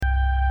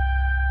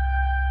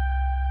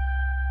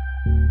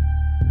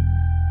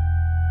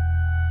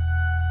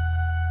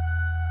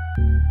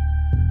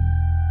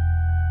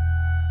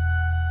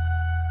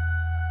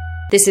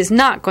This is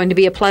not going to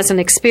be a pleasant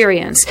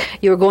experience.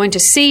 You're going to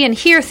see and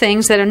hear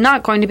things that are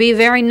not going to be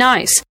very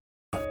nice.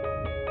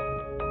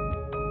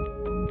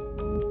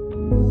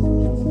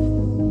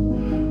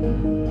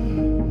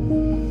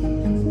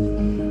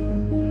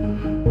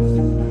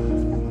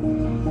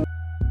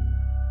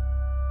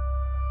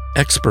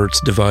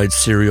 Experts divide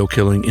serial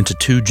killing into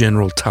two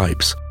general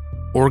types,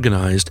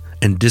 organized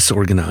and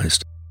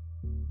disorganized.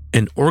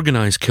 An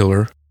organized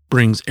killer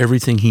brings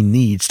everything he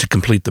needs to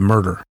complete the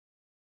murder.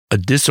 A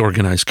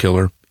disorganized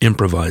killer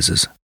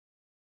improvises.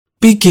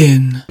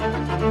 Begin.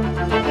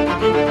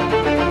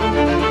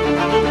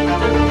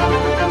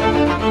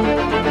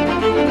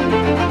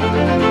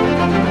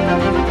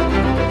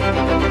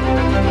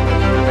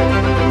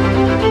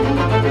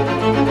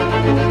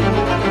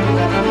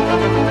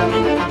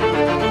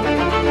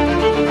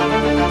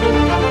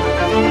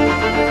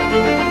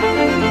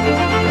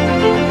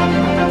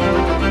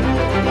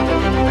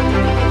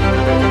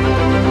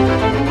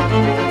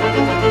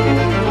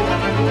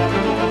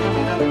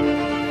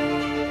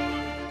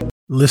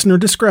 Listener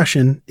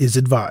discretion is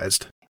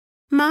advised.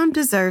 Mom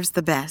deserves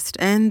the best,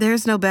 and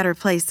there's no better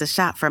place to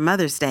shop for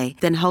Mother's Day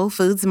than Whole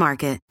Foods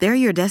Market. They're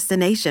your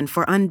destination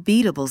for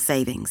unbeatable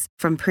savings,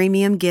 from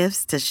premium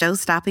gifts to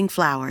show-stopping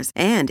flowers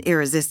and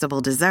irresistible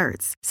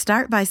desserts.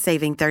 Start by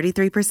saving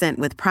 33%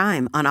 with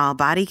Prime on all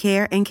body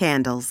care and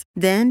candles.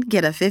 Then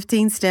get a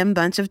 15-stem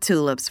bunch of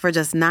tulips for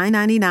just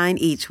 $9.99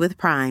 each with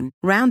Prime.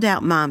 Round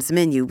out Mom's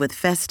menu with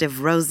festive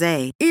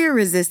rosé,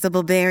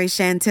 irresistible berry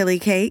chantilly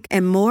cake,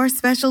 and more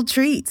special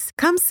treats.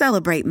 Come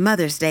celebrate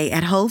Mother's Day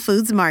at Whole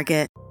Foods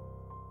Market.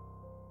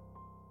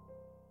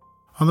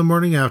 On the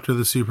morning after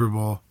the Super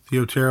Bowl, the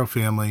Otero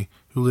family,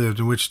 who lived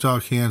in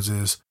Wichita,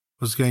 Kansas,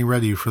 was getting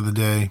ready for the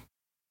day.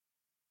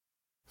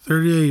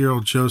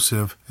 38-year-old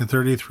Joseph and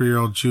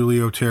 33-year-old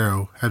Julie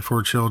Otero had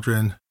 4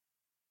 children.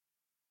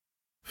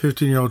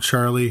 15-year-old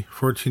Charlie,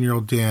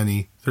 14-year-old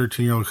Danny,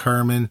 13-year-old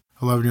Carmen,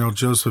 11-year-old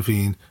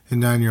Josephine,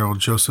 and 9-year-old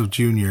Joseph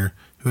Jr.,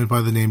 who went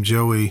by the name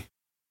Joey.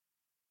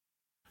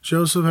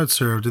 Joseph had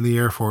served in the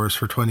Air Force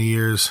for 20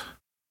 years.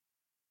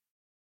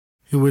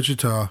 In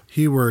Wichita,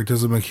 he worked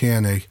as a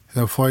mechanic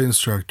and a flight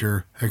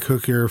instructor at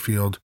Cook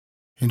Airfield,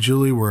 and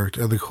Julie worked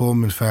at the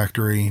Coleman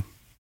factory.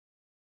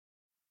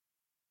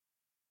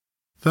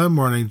 That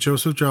morning,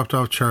 Joseph dropped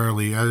off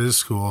Charlie at his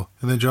school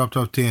and then dropped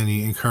off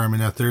Danny and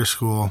Carmen at their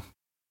school.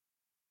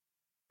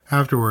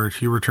 Afterward,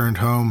 he returned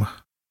home.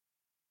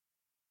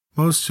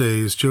 Most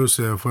days,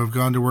 Joseph would have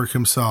gone to work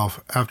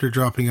himself after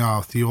dropping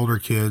off the older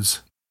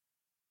kids.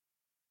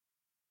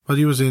 But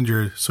he was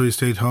injured, so he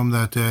stayed home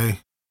that day.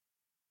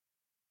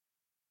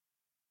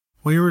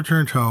 When he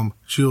returned home,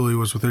 Julie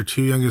was with her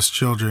 2 youngest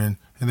children,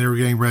 and they were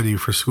getting ready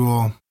for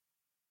school.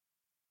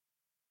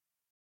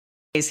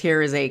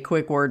 Here is a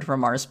quick word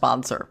from our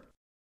sponsor.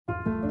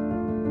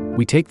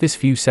 We take this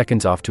few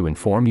seconds off to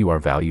inform you, our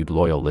valued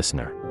loyal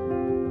listener,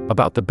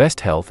 about the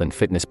best health and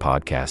fitness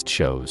podcast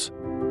shows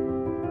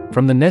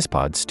from the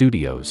Nespod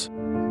Studios.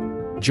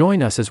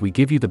 Join us as we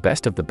give you the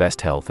best of the best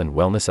health and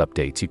wellness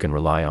updates you can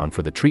rely on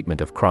for the treatment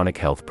of chronic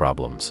health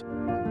problems.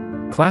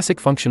 Classic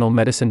functional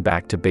medicine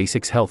back to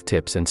basics health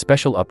tips and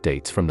special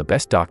updates from the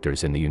best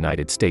doctors in the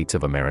United States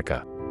of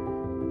America.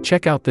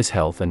 Check out this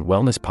health and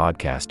wellness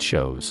podcast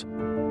shows.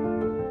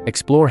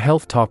 Explore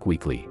Health Talk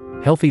Weekly,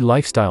 Healthy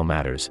Lifestyle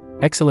Matters,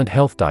 Excellent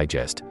Health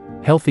Digest,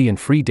 Healthy and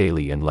Free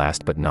Daily, and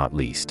last but not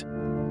least,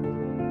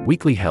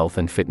 Weekly Health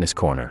and Fitness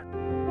Corner.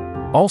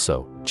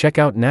 Also, check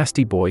out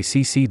Nasty Boy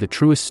CC, the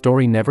truest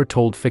story never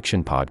told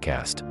fiction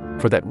podcast,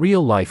 for that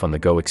real life on the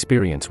go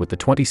experience with the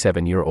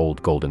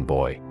 27-year-old golden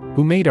boy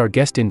who made our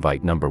guest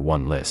invite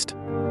 #1 list.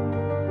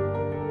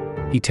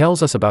 He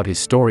tells us about his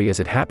story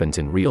as it happens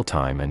in real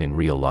time and in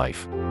real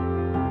life.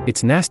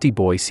 It's Nasty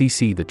Boy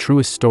CC, the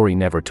truest story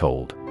never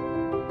told.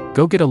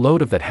 Go get a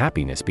load of that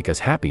happiness, because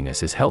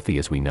happiness is healthy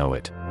as we know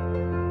it.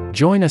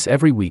 Join us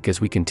every week as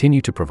we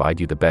continue to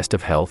provide you the best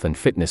of health and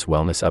fitness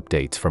wellness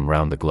updates from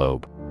around the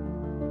globe.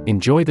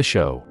 Enjoy the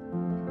show.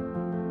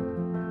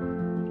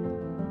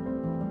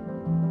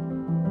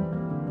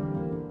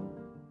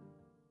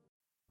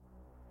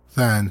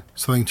 Then,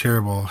 something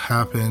terrible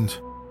happened.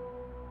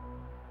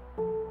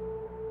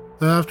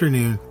 That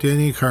afternoon,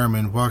 Danny and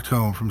Carmen walked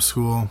home from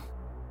school.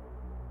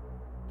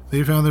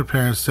 They found their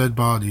parents' dead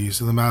bodies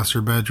in the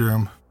master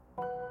bedroom.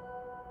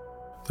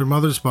 Their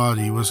mother's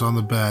body was on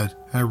the bed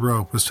and a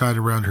rope was tied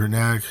around her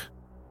neck.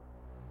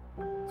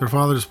 Their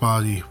father's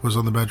body was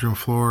on the bedroom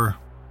floor.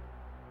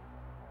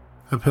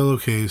 A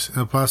pillowcase and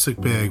a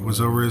plastic bag was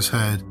over his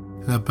head,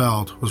 and a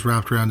belt was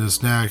wrapped around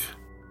his neck.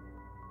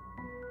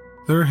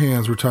 Their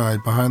hands were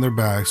tied behind their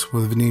backs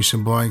with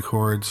Venetian blind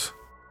cords.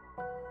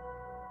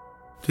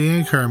 Danny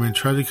and Carmen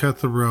tried to cut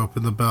the rope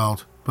and the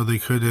belt, but they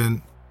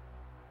couldn't.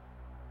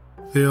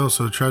 They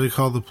also tried to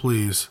call the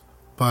police,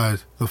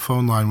 but the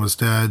phone line was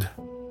dead.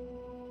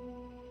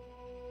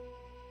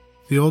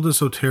 The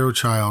oldest Otero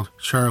child,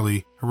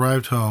 Charlie,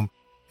 arrived home,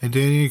 and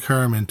Danny and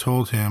Carmen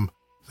told him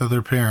that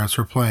their parents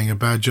were playing a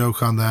bad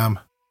joke on them.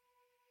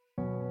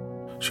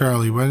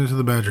 Charlie went into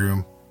the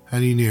bedroom,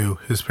 and he knew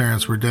his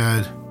parents were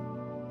dead.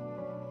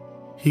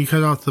 He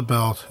cut off the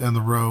belt and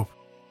the rope.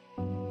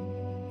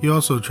 He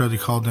also tried to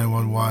call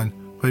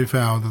 911, but he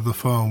found that the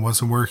phone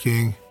wasn't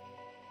working.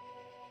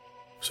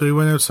 So he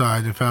went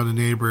outside and found a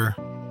neighbor.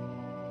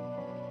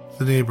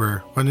 The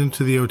neighbor went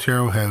into the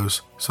Otero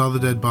house, saw the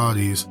dead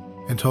bodies,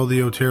 and told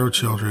the Otero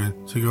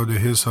children to go to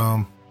his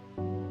home.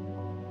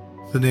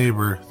 The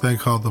neighbor then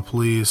called the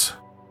police.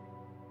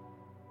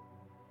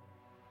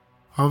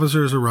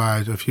 Officers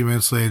arrived a few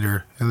minutes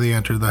later and they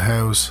entered the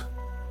house.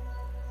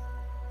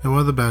 In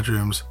one of the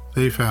bedrooms,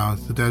 they found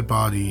the dead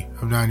body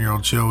of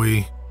 9-year-old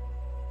Joey.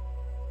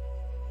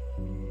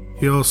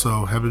 He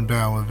also had been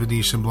bound with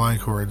Venetian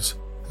blind cords,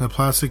 and a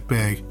plastic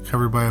bag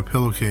covered by a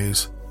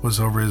pillowcase was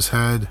over his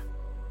head.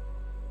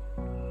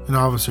 An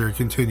officer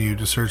continued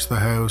to search the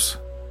house.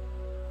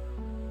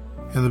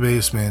 In the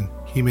basement,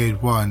 he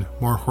made one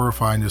more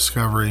horrifying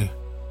discovery.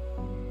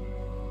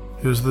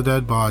 It was the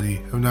dead body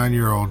of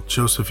 9-year-old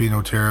Josephine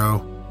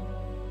Otero.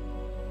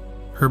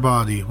 Her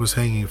body was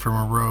hanging from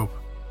a rope.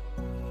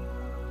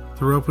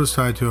 The rope was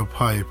tied to a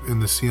pipe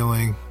in the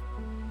ceiling.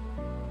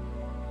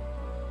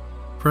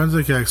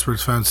 Forensic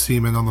experts found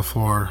semen on the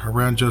floor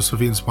around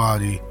Josephine's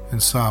body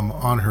and some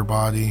on her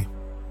body.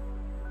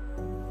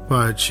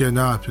 But she had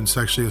not been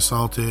sexually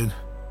assaulted.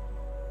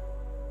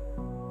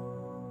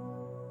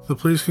 The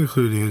police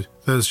concluded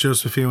that as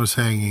Josephine was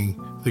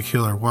hanging, the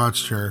killer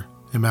watched her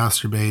and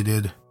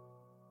masturbated.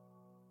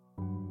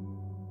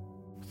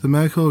 The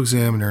medical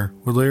examiner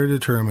would later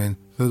determine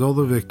that all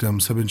the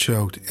victims had been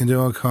choked into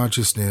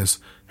unconsciousness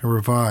and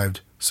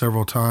revived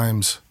several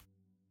times.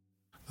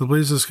 The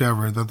police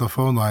discovered that the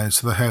phone lines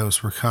to the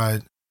house were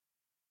cut.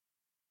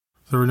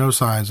 There were no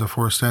signs of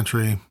forced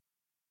entry.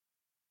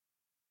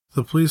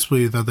 The police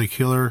believed that the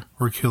killer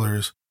or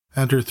killers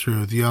entered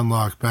through the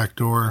unlocked back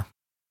door.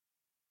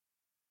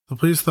 The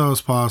police thought it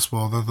was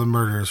possible that the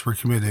murders were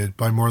committed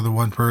by more than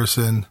one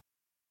person.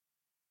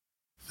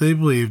 They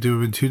believed it would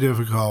have been too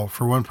difficult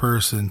for one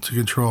person to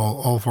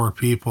control all 4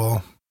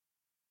 people.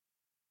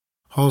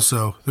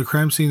 Also, the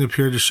crime scene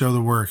appeared to show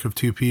the work of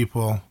 2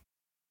 people.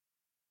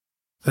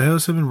 The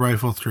house had been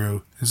rifled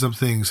through and some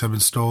things had been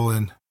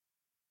stolen.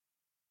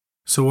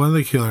 So one of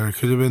the killers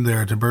could have been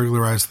there to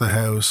burglarize the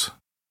house.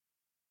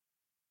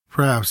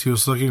 Perhaps he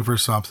was looking for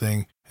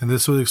something, and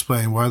this would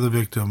explain why the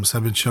victims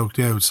had been choked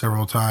out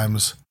several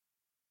times.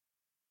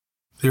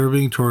 They were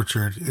being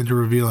tortured into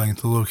revealing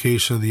the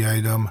location of the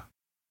item.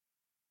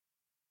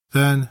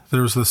 Then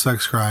there was the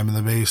sex crime in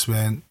the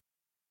basement.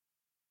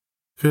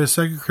 Could a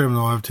second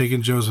criminal have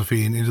taken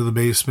Josephine into the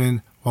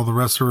basement while the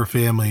rest of her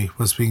family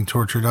was being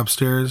tortured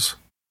upstairs?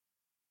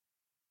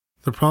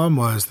 The problem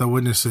was that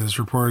witnesses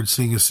reported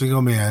seeing a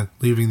single man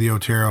leaving the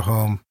Otero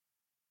home.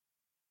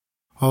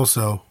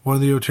 Also, one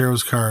of the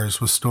Otero's cars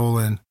was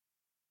stolen.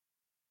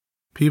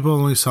 People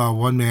only saw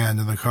one man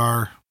in the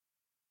car.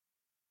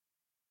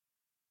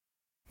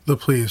 The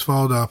police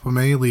followed up on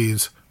many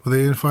leads, but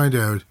they didn't find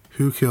out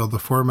who killed the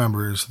 4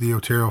 members of the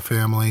Otero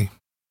family.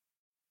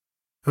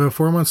 About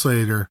 4 months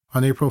later,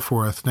 on April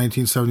 4th,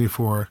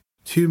 1974,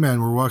 2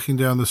 men were walking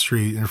down the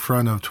street in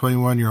front of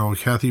 21-year-old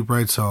Kathy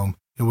Bright's home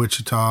in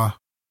Wichita.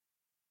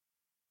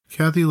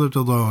 Kathy lived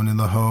alone in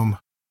the home.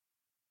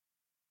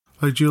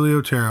 Like Julie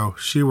Otero,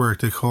 she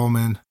worked at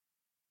Coleman.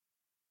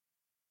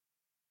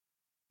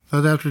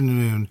 That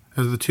afternoon,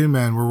 as the 2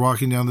 men were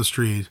walking down the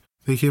street,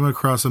 they came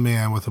across a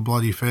man with a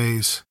bloody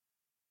face.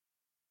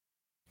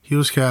 He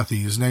was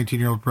Kathy's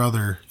 19-year-old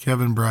brother,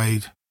 Kevin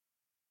Bright.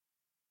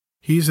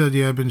 He said he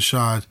had been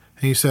shot,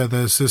 and he said that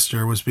his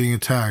sister was being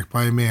attacked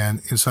by a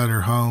man inside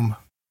her home.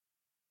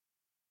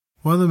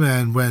 One of the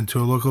men went to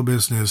a local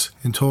business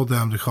and told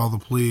them to call the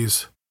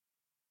police.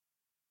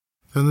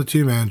 Then the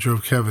 2 men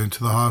drove Kevin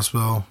to the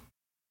hospital.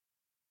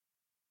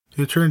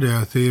 It turned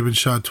out that he had been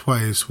shot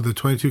twice with a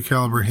 .22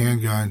 caliber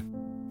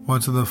handgun,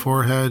 once in the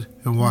forehead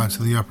and once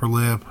in the upper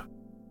lip.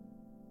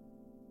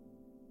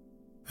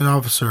 An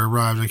officer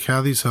arrived at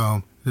Kathy's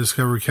home and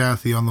discovered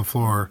Kathy on the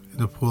floor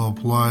in a pool of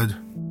blood.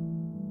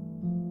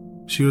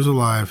 She was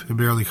alive and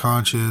barely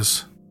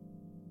conscious.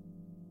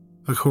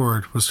 A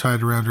cord was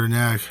tied around her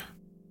neck.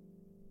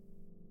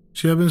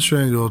 She had been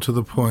strangled to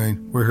the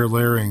point where her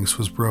larynx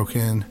was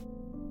broken.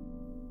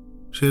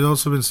 She had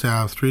also been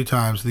stabbed 3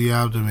 times in the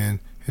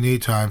abdomen and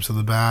 8 times in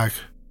the back.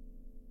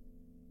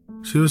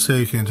 She was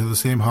taken to the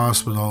same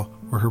hospital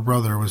where her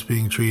brother was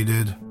being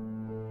treated.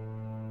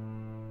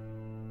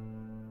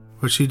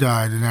 But she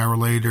died an hour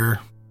later.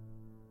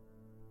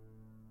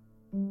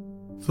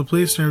 The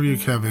police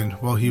interviewed Kevin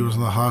while he was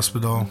in the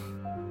hospital.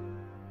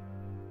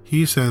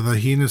 He said that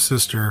he and his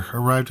sister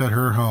arrived at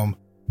her home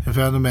and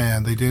found a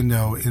man they didn't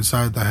know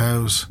inside the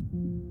house.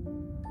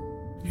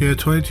 He had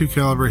a .22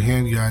 caliber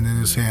handgun in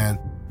his hand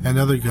and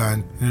another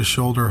gun in his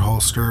shoulder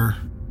holster.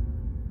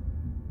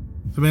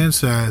 The man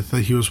said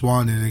that he was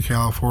wanted in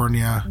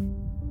California.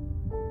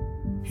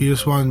 He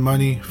just wanted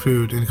money,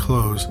 food, and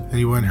clothes, and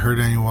he wouldn't hurt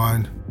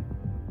anyone.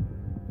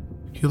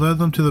 He led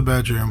them to the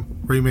bedroom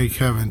where he made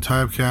Kevin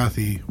tie up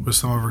Kathy with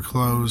some of her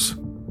clothes.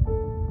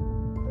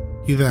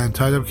 He then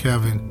tied up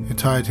Kevin and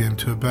tied him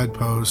to a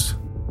bedpost.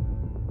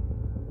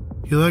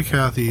 He He led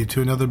Kathy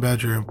to another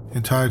bedroom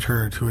and tied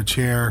her to a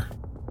chair.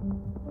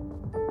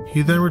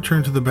 He then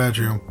returned to the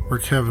bedroom where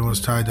Kevin was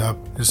tied up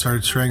and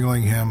started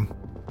strangling him.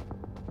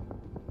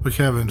 But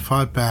Kevin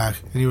fought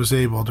back and he was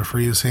able to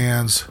free his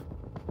hands.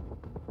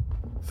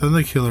 Then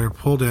the killer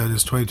pulled out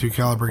his .22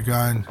 caliber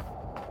gun.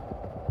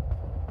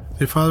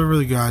 They fought over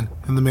the gun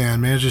and the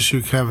man managed to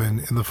shoot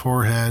Kevin in the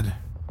forehead.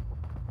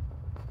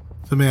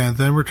 The man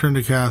then returned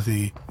to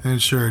Kathy and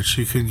ensured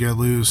she couldn't get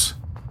loose.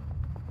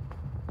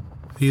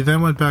 He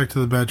then went back to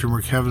the bedroom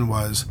where Kevin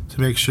was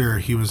to make sure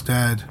he was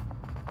dead.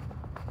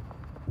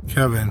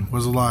 Kevin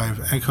was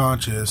alive and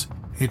conscious.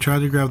 He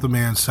tried to grab the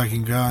man's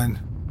second gun.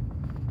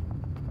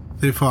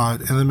 They fought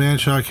and the man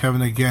shot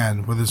Kevin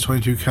again with his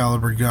 .22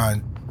 caliber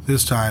gun,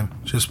 this time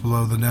just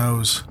below the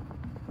nose.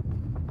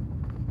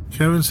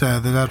 Kevin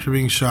said that after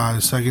being shot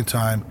a second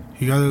time,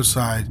 he got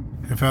outside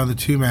and found the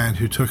two men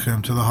who took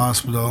him to the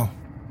hospital.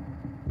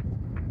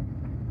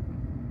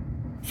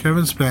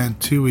 Kevin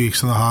spent 2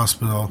 weeks in the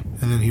hospital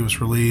and then he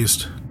was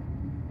released.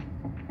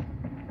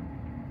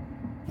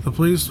 The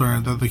police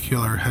learned that the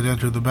killer had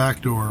entered the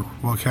back door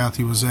while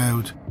Kathy was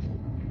out.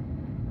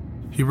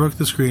 He broke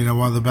the screen on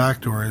one of the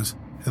back doors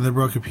and then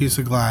broke a piece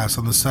of glass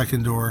on the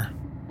second door.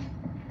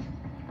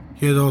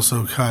 He had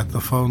also cut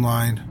the phone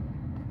line.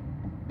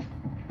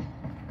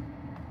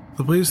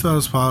 The police thought it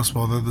was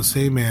possible that the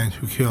same man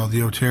who killed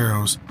the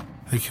Oteros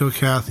had killed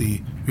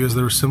Kathy because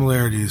there were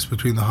similarities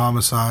between the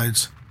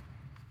homicides.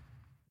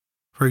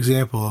 For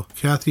example,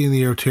 Kathy and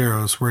the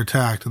Oteros were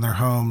attacked in their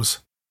homes.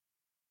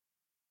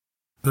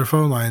 Their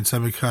phone lines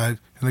had been cut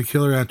and the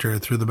killer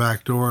entered through the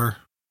back door.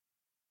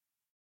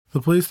 The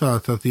police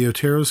thought that the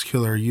Oteros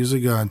killer used a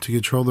gun to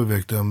control the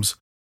victims,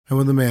 and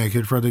when the man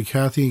confronted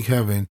Kathy and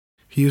Kevin,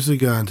 he used the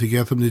gun to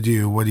get them to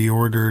do what he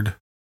ordered.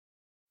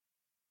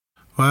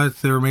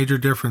 But there were major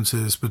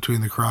differences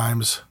between the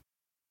crimes.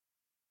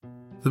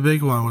 The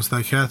big one was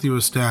that Kathy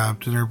was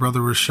stabbed and her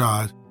brother was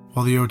shot,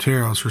 while the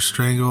Oteros were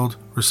strangled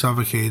or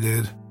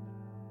suffocated.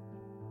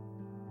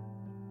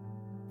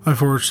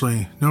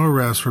 Unfortunately, no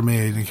arrests were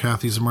made in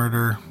Kathy's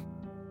murder.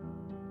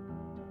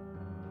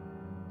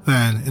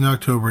 Then, in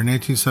October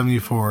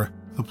 1974,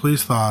 the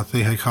police thought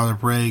they had caught a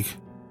break.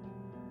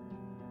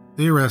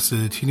 They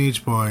arrested a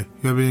teenage boy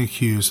who had been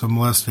accused of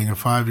molesting a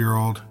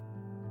 5-year-old.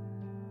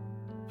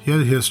 He had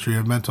a history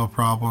of mental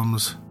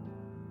problems.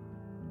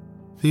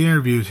 They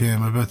interviewed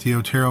him about the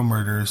Otero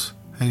murders,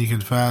 and he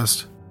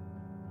confessed.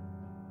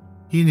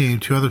 He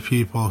named 2 other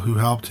people who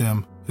helped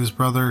him, his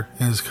brother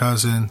and his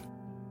cousin.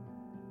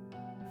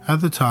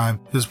 At the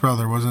time, his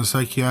brother was in a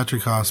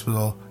psychiatric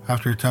hospital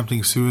after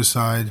attempting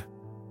suicide.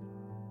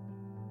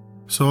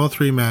 So all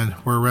 3 men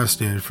were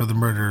arrested for the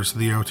murders of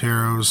the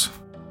Oteros.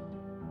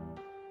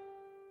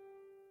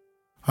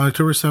 On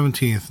October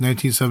 17,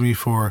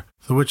 1974,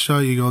 the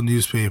Wichita Eagle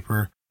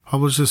newspaper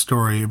published a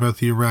story about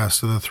the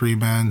arrest of the 3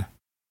 men.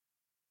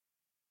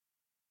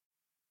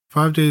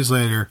 5 days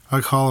later,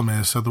 a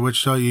columnist at the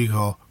Wichita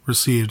Eagle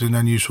received an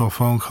unusual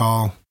phone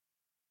call.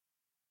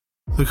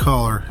 The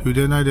caller, who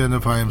didn't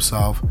identify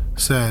himself,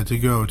 said to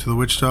go to the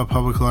Wichita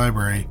Public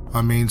Library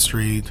on Main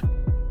Street.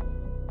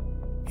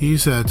 He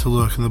said to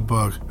look in the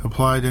book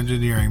Applied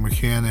Engineering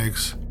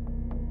Mechanics.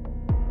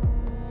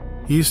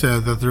 He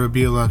said that there would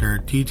be a letter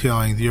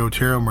detailing the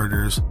Otero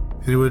murders,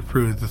 and it would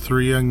prove the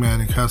 3 young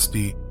men in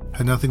custody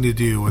had nothing to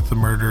do with the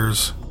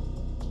murders.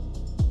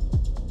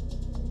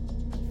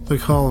 The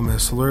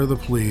columnist alerted the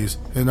police,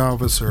 and an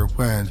officer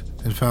went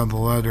and found the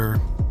letter.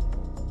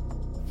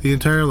 The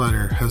entire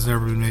letter has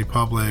never been made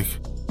public.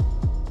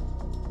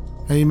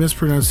 Any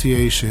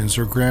mispronunciations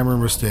or grammar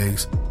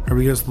mistakes are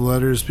because the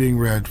letter is being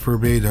read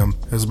verbatim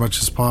as much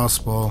as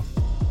possible.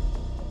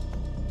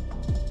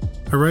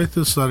 I write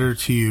this letter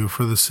to you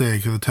for the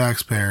sake of the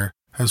taxpayer,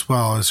 as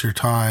well as your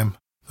time.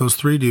 Those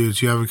 3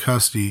 dudes you have in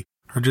custody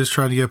are just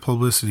trying to get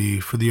publicity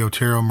for the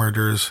Otero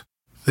murders.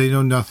 They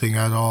know nothing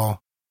at all.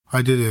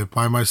 I did it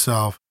by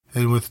myself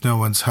and with no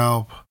one's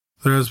help.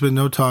 There has been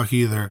no talk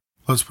either.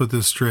 Let's put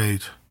this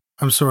straight.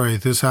 I'm sorry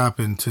this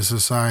happened to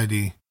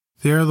society.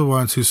 They are the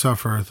ones who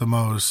suffer the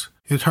most.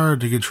 It's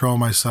hard to control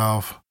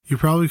myself. You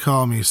probably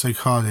call me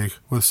psychotic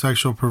with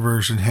sexual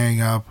perversion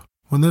hang up.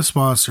 When this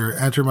monster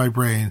entered my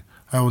brain,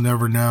 I will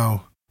never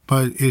know.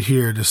 But it's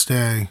here to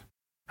stay.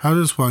 How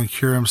does one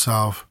cure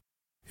himself?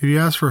 If you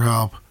ask for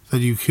help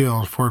that you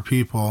killed 4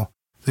 people,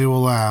 they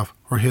will laugh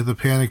or hit the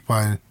panic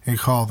button and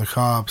call the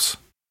cops.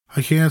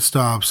 I can't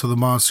stop, so the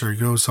monster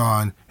goes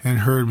on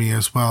and hurt me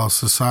as well as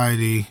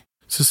society.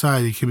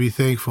 Society can be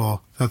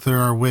thankful that there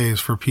are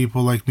ways for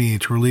people like me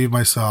to relieve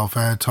myself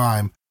at a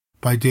time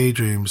by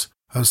daydreams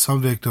of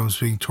some victims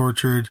being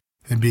tortured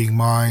and being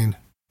mine.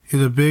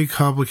 It's a big,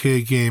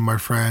 complicated game, my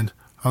friend,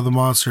 of the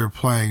monster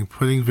playing,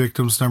 putting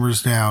victims'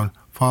 numbers down,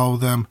 follow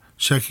them,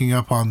 checking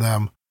up on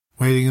them,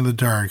 waiting in the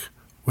dark,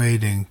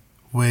 waiting.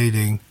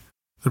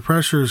 The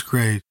pressure is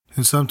great,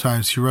 and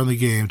sometimes you run the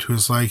game to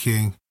his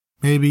liking.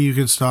 Maybe you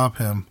can stop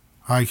him.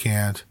 I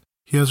can't.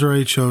 He has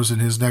already chosen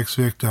his next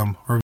victim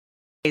or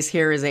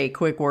Here is a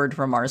quick word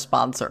from our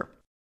sponsor.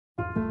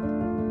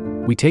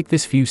 We take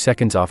this few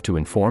seconds off to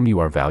inform you,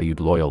 our valued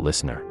loyal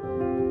listener,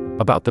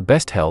 about the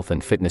best health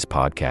and fitness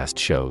podcast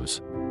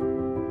shows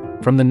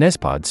from the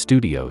Nespod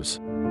Studios.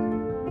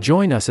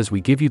 Join us as we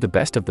give you the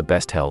best of the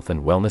best health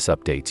and wellness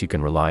updates you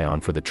can rely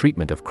on for the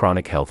treatment of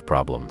chronic health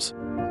problems.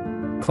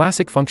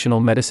 Classic functional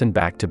medicine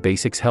back to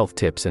basics health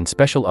tips and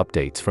special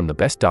updates from the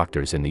best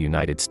doctors in the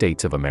United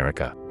States of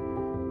America.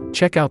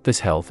 Check out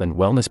this health and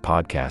wellness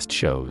podcast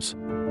shows.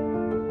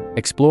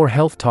 Explore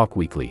Health Talk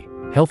Weekly,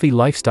 Healthy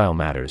Lifestyle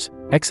Matters,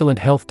 Excellent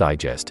Health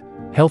Digest,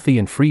 Healthy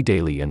and Free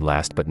Daily, and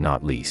last but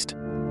not least,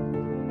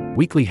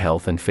 Weekly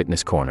Health and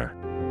Fitness Corner.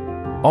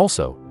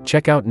 Also,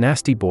 check out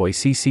Nasty Boy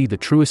CC, the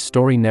truest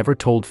story never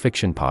told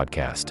fiction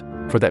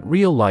podcast, for that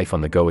real life on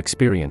the go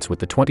experience with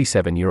the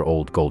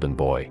 27-year-old golden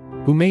boy,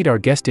 who made our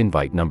guest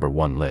invite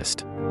 #1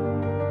 list.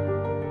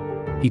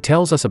 He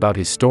tells us about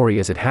his story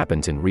as it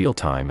happens in real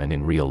time and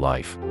in real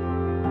life.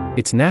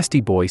 It's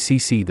Nasty Boy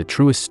CC, the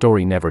truest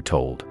story never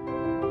told.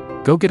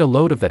 Go get a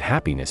load of that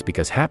happiness,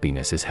 because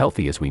happiness is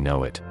healthy as we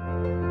know it.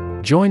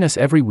 Join us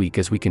every week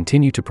as we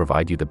continue to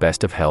provide you the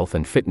best of health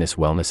and fitness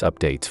wellness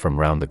updates from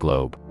around the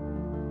globe.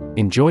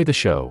 Enjoy the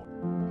show.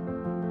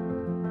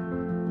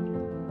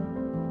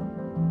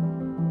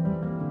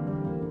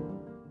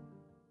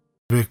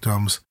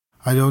 Victims.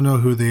 I don't know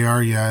who they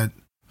are yet.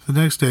 The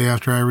next day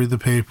after I read the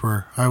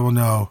paper, I will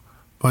know,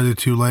 but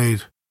it's too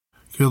late.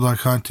 Good luck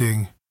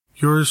hunting.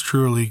 Yours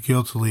truly,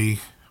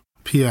 guiltily.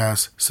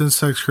 P.S. Since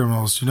sex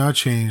criminals do not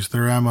change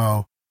their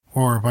MO,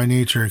 or by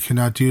nature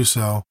cannot do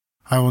so,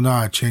 I will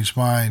not change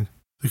mine.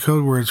 The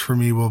code words for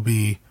me will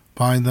be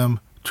bind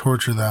them,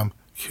 torture them,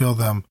 kill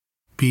them.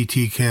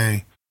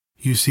 BTK.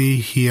 You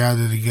see, he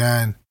added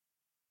again.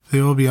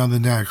 They will be on the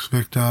next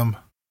victim.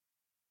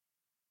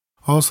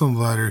 Also in the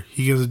letter,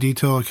 he gives a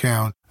detailed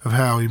account of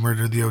how he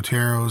murdered the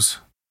Oteros.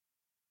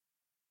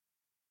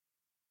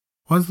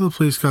 Once the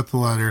police got the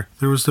letter,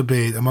 there was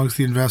debate amongst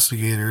the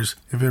investigators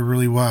if it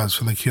really was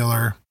from the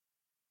killer.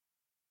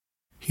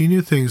 He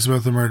knew things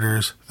about the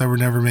murders that were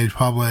never made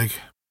public.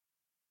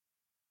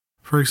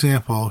 For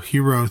example, he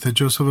wrote that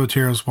Joseph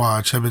Otero's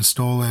watch had been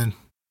stolen.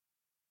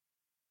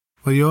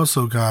 But he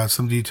also got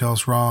some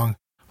details wrong,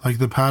 like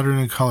the pattern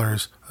and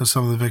colors of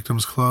some of the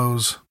victims'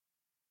 clothes.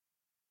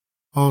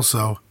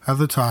 Also, at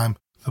the time,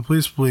 the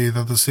police believed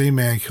that the same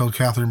man killed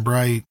Catherine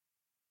Bright.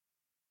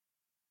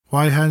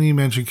 Why hadn't he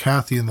mentioned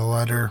Kathy in the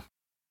letter?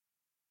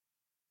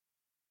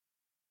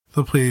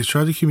 The police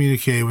tried to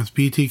communicate with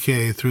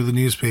BTK through the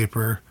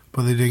newspaper,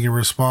 but they didn't get a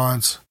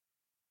response.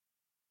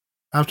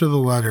 After the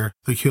letter,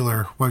 the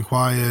killer went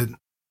quiet.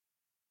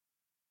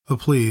 The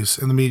police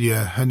and the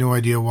media had no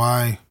idea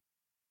why.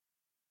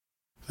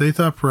 They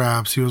thought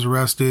perhaps he was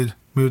arrested,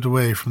 moved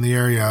away from the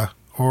area,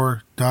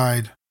 or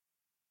died.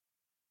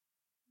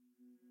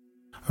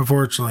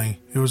 Unfortunately,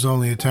 it was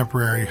only a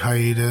temporary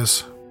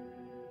hiatus.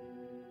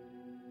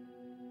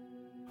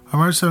 On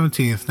March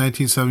 17,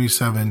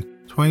 1977,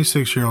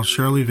 26-year-old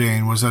Shirley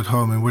Vane was at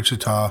home in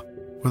Wichita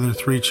with her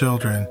 3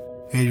 children,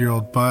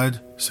 8-year-old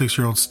Bud,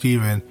 6-year-old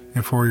Stephen,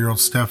 and 4-year-old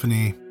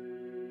Stephanie.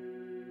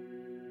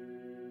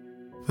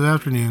 That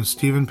afternoon,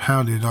 Stephen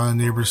pounded on a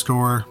neighbor's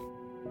door.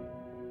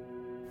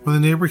 When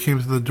the neighbor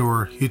came to the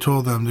door, he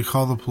told them to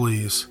call the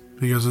police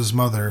because his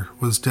mother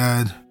was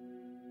dead.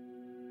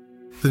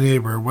 The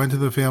neighbor went to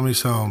the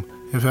family's home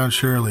and found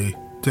Shirley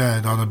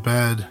dead on a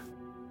bed.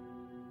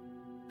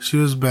 She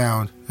was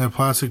bound and a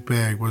plastic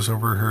bag was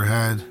over her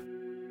head.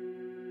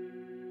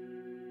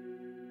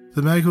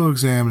 The medical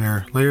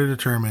examiner later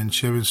determined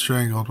she had been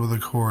strangled with a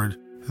cord,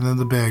 and then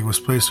the bag was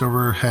placed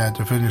over her head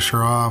to finish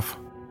her off.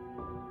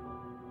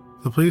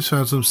 The police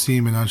found some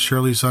semen on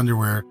Shirley's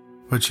underwear,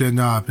 but she had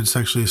not been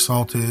sexually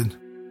assaulted.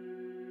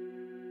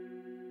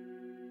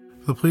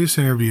 The police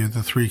interviewed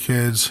the 3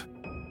 kids.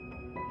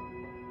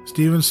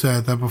 Stephen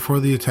said that before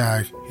the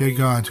attack, he had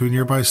gone to a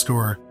nearby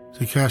store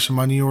to cash a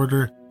money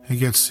order and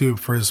get soup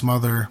for his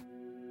mother.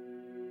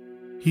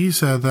 He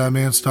said that a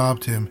man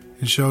stopped him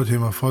and showed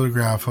him a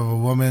photograph of a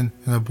woman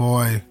and a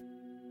boy.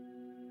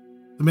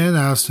 The man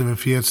asked him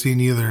if he had seen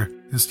either,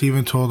 and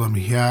Stephen told him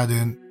he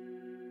hadn't.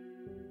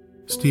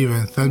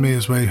 Stephen then made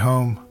his way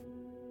home.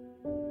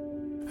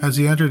 As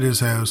he entered his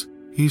house,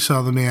 he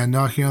saw the man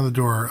knocking on the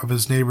door of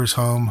his neighbor's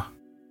home.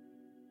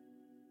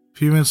 A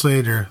few minutes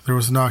later, there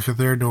was a knock at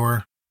their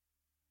door.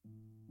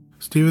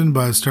 Stephen and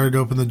Bud started to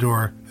open the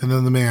door, and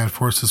then the man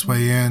forced his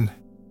way in.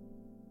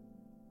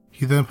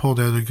 He then pulled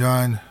out a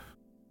gun.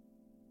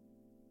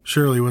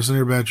 Shirley was in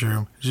her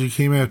bedroom, and she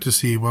came out to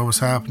see what was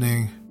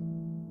happening.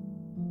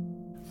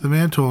 The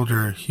man told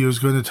her he was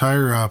going to tie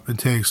her up and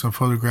take some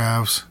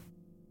photographs.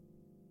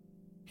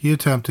 He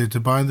attempted to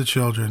bind the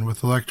children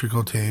with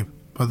electrical tape,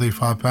 but they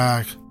fought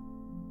back.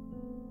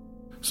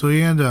 So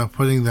he ended up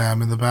putting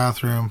them in the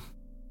bathroom.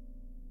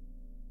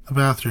 The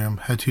bathroom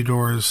had 2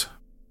 doors.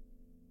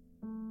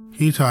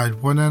 He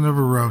tied one end of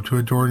a rope to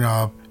a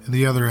doorknob and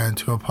the other end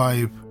to a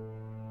pipe.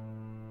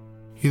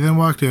 He then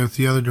walked out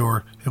the other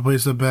door and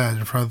placed a bed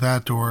in front of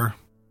that door.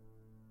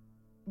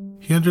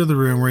 He entered the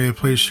room where he had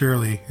placed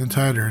Shirley and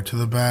tied her to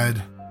the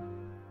bed.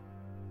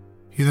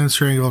 He then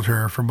strangled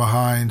her from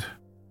behind.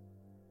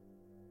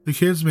 The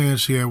kids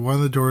managed to get one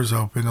of the doors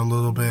open a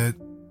little bit.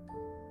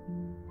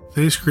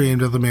 They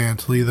screamed at the man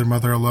to leave their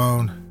mother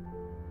alone.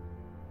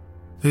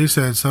 They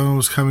said someone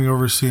was coming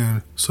over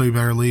soon, so he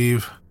better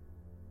leave.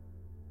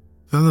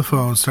 Then the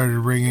phone started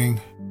ringing.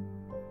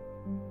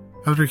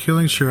 After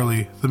killing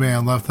Shirley, the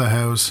man left the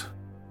house.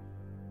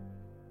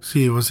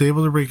 Steve was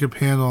able to break a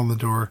panel on the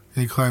door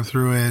and he climbed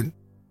through it.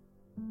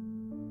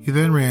 He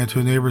then ran to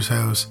a neighbor's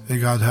house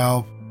and got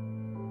help.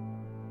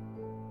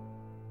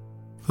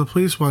 The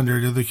police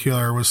wondered if the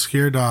killer was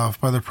scared off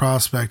by the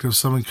prospect of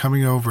someone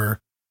coming over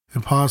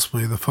and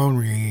possibly the phone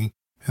ringing,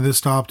 and this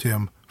stopped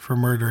him from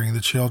murdering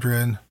the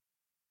children.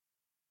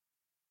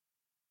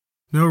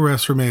 No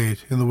arrests were made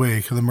in the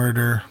wake of the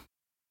murder.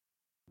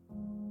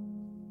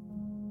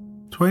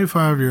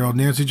 25-year-old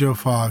Nancy Jo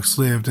Fox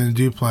lived in a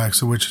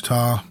duplex in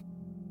Wichita.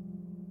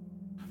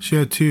 She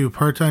had 2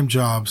 part-time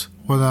jobs,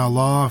 one at a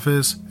law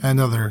office and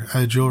another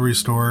at a jewelry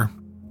store.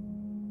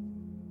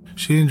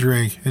 She didn't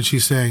drink and she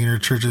sang in her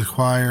church's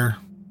choir.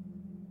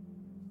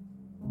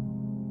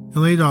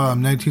 In late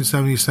autumn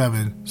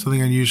 1977,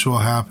 something unusual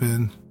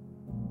happened.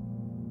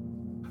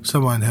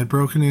 Someone had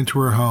broken into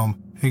her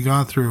home and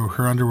gone through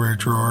her underwear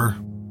drawer.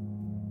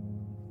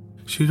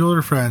 She told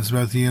her friends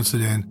about the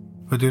incident,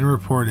 but didn't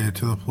report it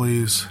to the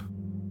police.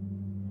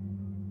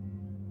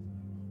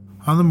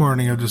 On the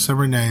morning of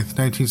December 9th,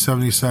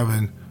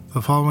 1977,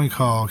 the following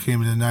call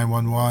came into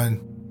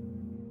 911.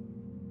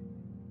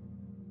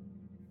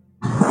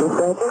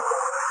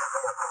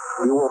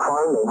 You will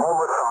find a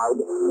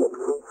homicide at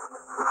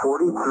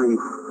 643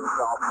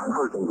 South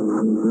Pershing.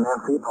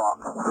 Nancy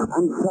Fox.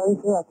 I'm sorry,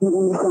 sir, I can't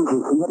understand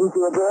you. What is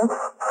the address?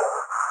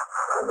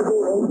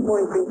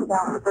 843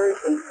 South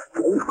Pershing.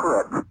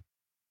 Correct.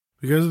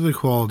 Because of the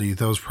quality,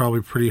 that was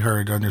probably pretty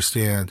hard to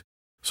understand,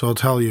 so I'll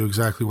tell you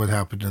exactly what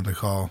happened in the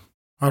call.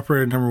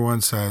 Operator number 1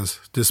 says,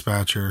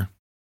 "Dispatcher."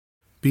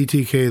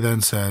 BTK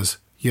then says,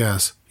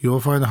 "Yes, you will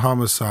find a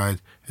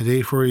homicide at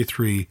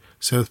 843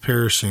 South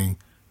Pershing,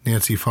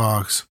 Nancy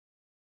Fox."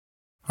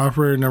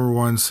 Operator number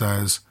 1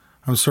 says,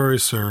 "I'm sorry,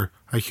 sir,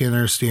 I can't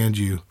understand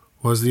you.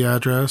 What's the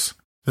address?"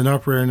 Then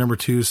operator number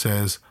 2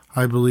 says,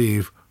 "I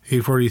believe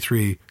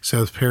 843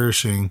 South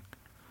Pershing."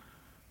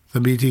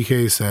 Then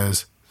BTK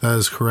says, "That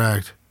is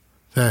correct."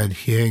 Then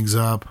he hangs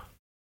up.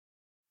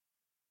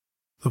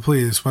 The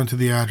police went to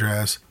the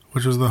address,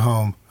 which was the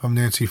home of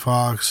Nancy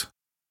Fox.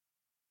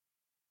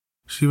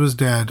 She was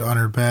dead on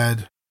her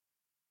bed.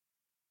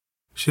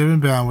 She had been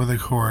bound with a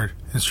cord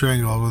and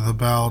strangled with a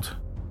belt.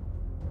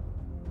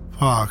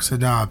 Fox had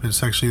not been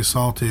sexually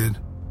assaulted.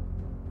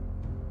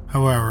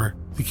 However,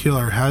 the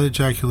killer had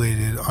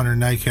ejaculated on her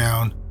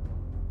nightgown,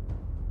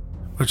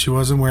 but she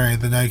wasn't wearing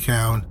the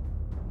nightgown.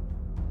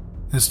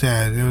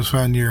 Instead, it was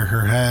found near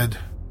her head.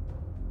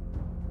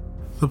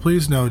 The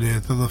police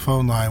noted that the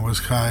phone line was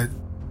cut.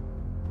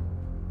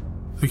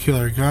 The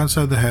killer got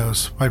inside the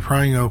house by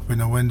prying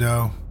open a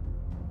window.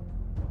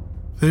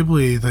 They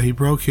believe that he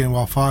broke in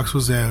while Fox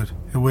was out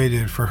and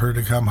waited for her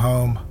to come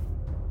home.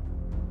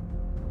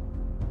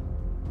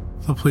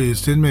 The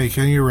police didn't make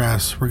any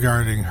arrests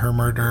regarding her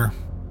murder,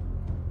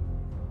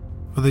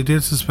 but they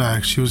did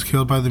suspect she was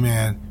killed by the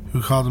man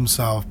who called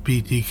himself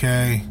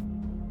BTK.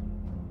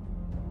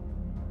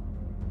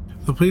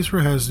 The police were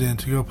hesitant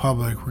to go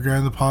public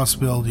regarding the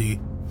possibility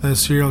that a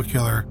serial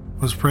killer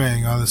was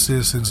preying on the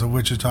citizens of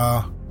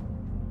Wichita.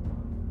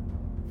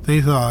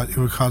 They thought it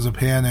would cause a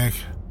panic.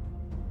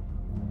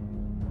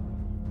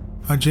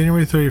 On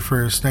January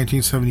 31st,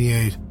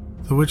 1978,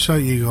 the Wichita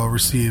Eagle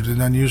received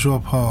an unusual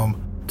poem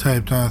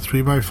typed on a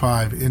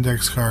 3x5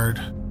 index card.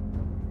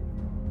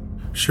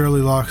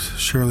 Shirley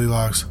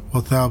Lux,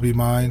 wilt thou be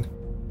mine?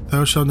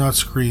 Thou shalt not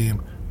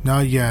scream,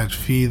 not yet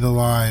fee the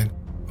line,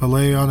 but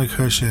lay on a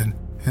cushion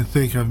and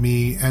think of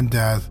me and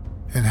death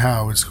and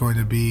how it's going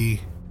to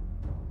be.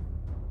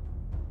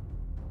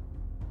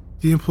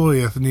 The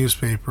employee at the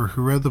newspaper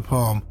who read the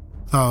poem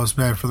thought it was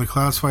meant for the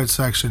classified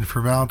section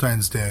for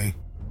Valentine's Day,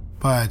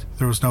 but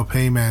there was no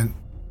payment.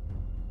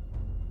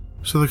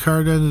 So the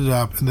card ended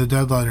up in the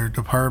dead letter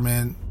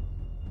department.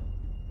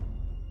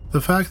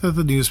 The fact that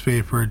the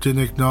newspaper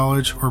didn't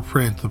acknowledge or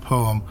print the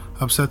poem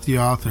upset the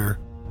author,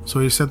 so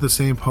he sent the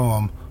same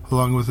poem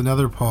along with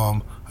another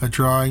poem, a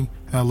drawing,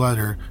 and a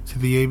letter to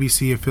the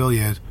ABC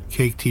affiliate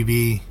Cake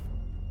TV.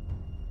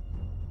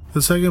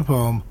 The second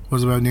poem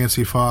was about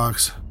Nancy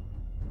Fox.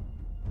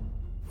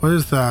 What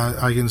is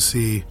that I can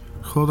see?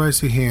 Cold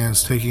icy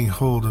hands taking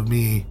hold of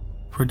me.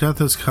 For death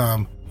has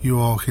come, you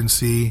all can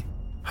see.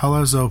 Hell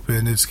has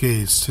opened its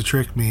gates to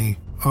trick me.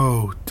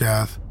 Oh,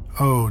 death,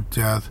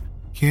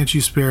 can't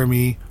you spare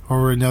me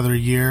over another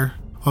year?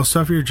 I'll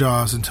stuff your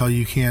jaws until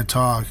you can't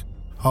talk.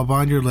 I'll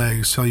bind your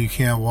legs till you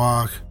can't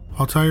walk.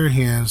 I'll tie your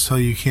hands till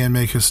you can't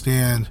make a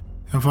stand.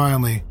 And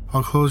finally,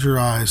 I'll close your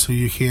eyes so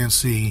you can't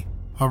see.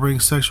 I'll bring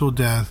sexual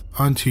death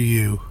unto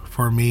you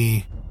for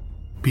me.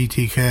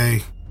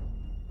 BTK.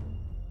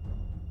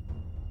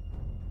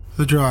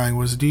 The drawing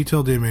was a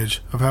detailed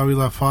image of how he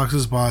left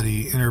Fox's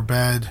body in her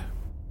bed.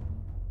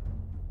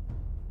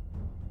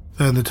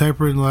 Then the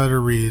typewritten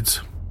letter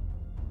reads,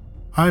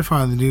 I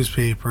find the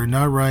newspaper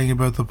not writing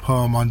about the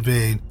poem on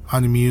Vane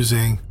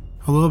unamusing.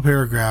 A little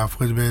paragraph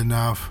would have been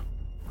enough.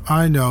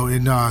 I know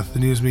it not the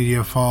news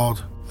media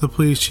fault. The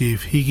police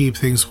chief, he keep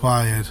things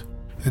quiet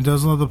and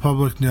doesn't let the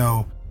public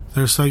know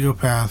there's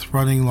psychopath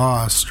running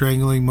lost,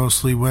 strangling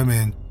mostly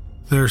women.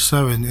 There are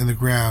 7 in the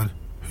ground.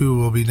 Who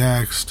will be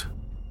next?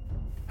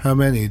 How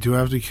many do I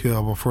have to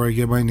kill before I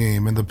get my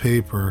name in the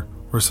paper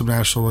or some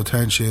national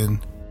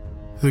attention?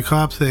 The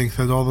cops think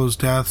that all those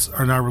deaths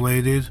are not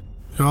related?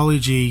 Golly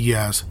gee,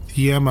 yes,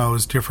 the MO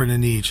is different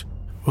in each.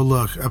 But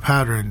look, a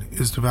pattern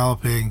is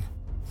developing.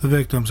 The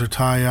victims are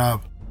tied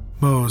up.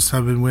 Most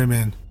have been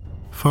women.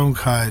 Phone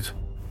cut.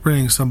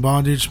 Bring some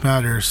bondage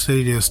matter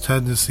sadist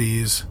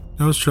tendencies.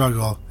 No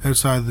struggle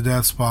outside the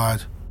death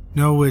spot.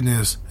 No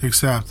witness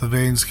except the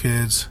Vanes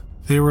kids.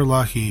 They were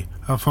lucky.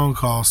 A phone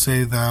call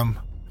saved them.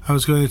 I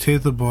was going to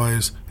take the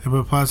boys and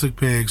put plastic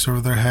bags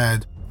over their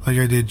head like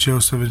I did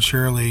Joseph and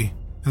Shirley,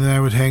 and then I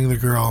would hang the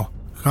girl.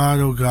 God,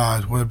 oh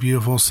God, what a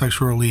beautiful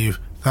sexual relief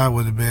that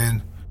would have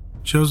been.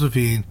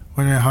 Josephine,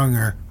 when I hung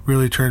her,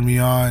 really turned me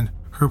on.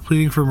 Her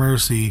pleading for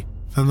mercy,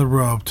 then the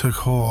rope took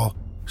hold.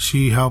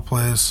 She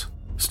helpless,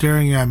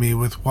 staring at me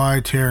with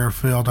wide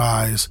terror-filled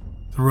eyes.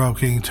 The rope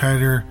getting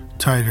tighter,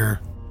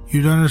 tighter.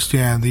 You'd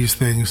understand these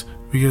things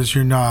because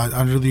you're not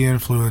under the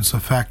influence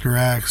of Factor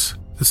X.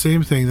 The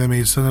same thing that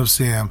made Son of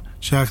Sam,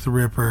 Jack the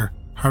Ripper,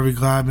 Harvey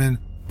Gladman,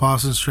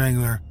 Boston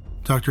Strangler,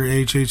 Dr.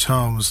 H.H.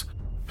 Holmes,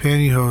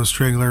 Pantyhose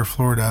Strangler,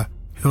 Florida,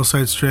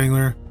 Hillside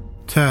Strangler,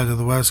 Ted of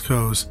the West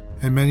Coast,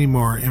 and many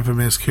more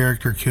infamous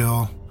character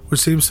kill,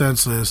 which seems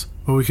senseless,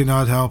 but we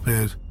cannot help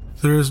it.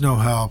 There is no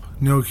help,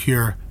 no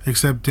cure,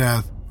 except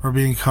death or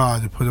being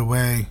caught and put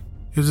away.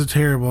 It's a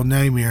terrible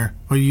nightmare,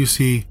 but you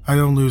see, I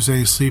don't lose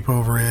any sleep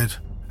over it.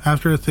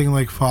 After a thing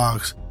like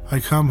Fox, I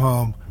come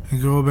home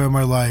and go about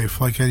my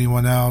life like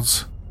anyone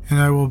else, and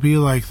I will be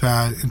like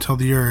that until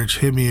the urge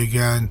hit me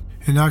again,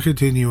 and not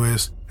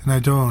continuous, and I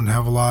don't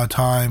have a lot of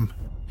time.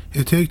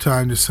 It takes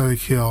time to set a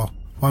kill,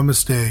 one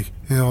mistake,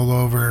 and all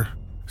over.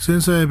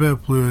 Since I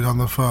about blew it on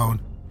the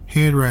phone,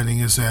 handwriting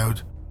is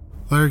out.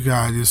 Letter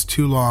guide is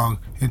too long,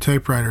 and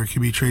typewriter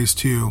can be traced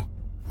too.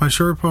 My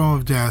short poem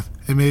of death,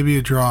 and maybe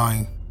a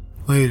drawing.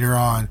 Later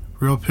on,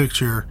 real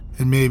picture,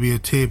 and maybe a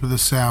tape of the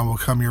sound will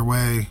come your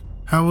way.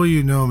 How will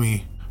you know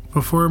me?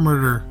 Before a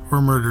murder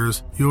or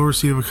murders, you'll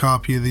receive a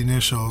copy of the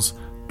initials,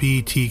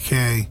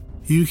 BTK.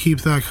 You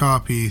keep that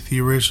copy, the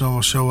original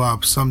will show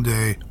up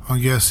someday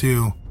on Guess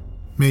Who.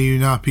 May you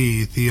not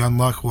be the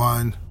unluck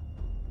one.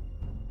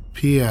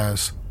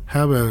 P.S.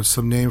 How about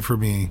some name for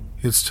me?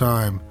 It's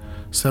time.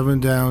 7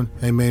 down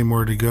and many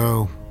more to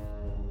go.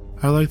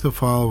 I like the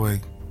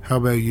following. How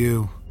about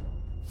you?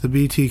 The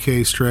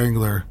BTK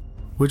Strangler,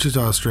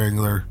 Wichita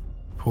Strangler,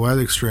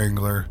 Poetic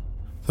Strangler,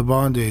 the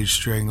Bondage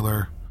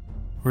Strangler,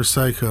 or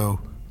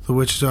Psycho, the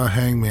Wichita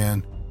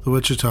Hangman, the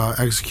Wichita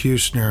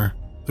Executioner,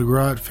 the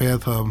Grot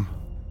Phantom,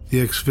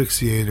 the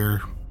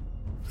Asphyxiator.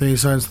 Then he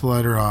signs the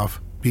letter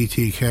off,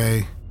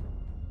 BTK.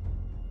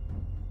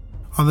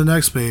 On the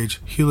next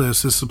page, he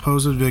lists his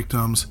supposed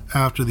victims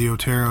after the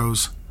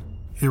Oteros.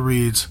 It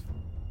reads,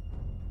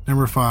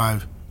 Number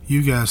 5,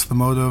 you guess the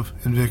motive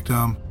and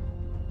victim.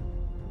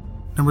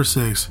 Number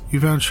 6, you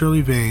found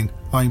Shirley Vane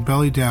lying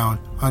belly down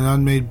on an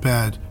unmade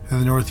bed in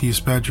the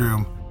northeast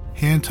bedroom,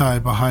 hand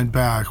tied behind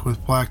back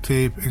with black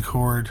tape and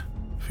cord,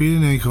 feet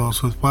and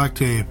ankles with black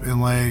tape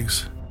and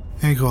legs,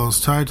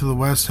 ankles tied to the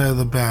west head of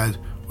the bed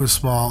with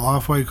small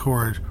off-white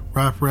cord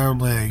wrapped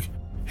around leg,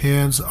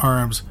 hands,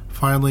 arms,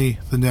 finally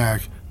the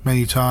neck,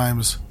 many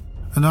times.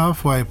 An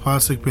off-white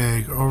plastic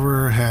bag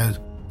over her head,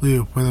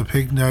 looped with a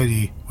pink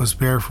nightie, was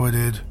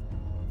barefooted.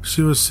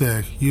 She was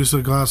sick, used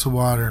a glass of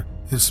water,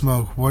 and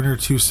smoked 1 or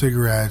 2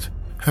 cigarettes.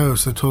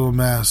 House a total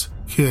mess.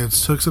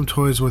 Kids took some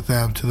toys with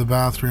them to the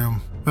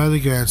bathroom. Bed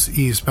against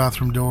east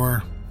bathroom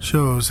door.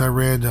 Shows at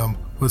random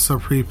with some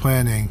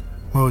pre-planning.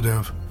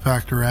 Motive,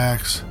 Factor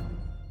X.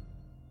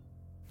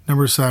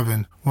 Number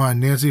 7. 1.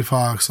 Nancy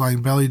Fox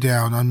lying belly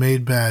down on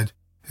made bed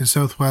in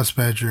southwest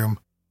bedroom.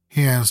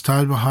 Hands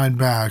tied behind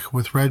back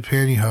with red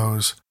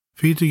pantyhose.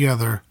 Feet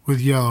together with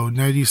yellow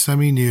nightie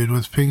semi-nude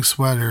with pink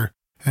sweater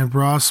and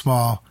bra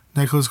small,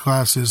 necklace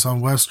glasses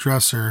on west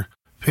dresser,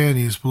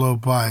 panties below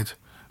butt.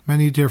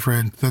 Many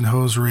different than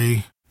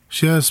hosiery.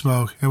 She had a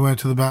smoke and went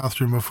to the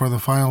bathroom before the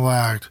final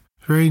act.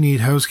 Very neat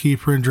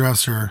housekeeper and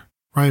dresser.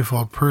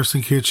 Rifled purse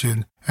in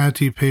kitchen,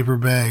 empty paper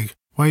bag,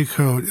 white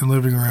coat in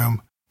living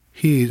room.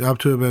 Heat up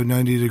to about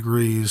 90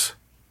 degrees.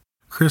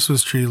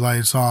 Christmas tree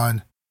lights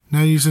on.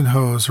 Nighties and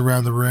hose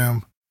around the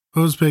room.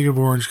 Hose bag of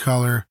orange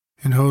color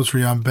and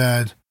hosiery on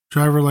bed.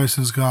 Driver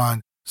license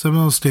gone.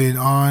 Seminole stain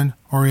on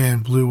or in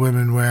blue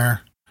women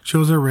wear.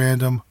 Shows at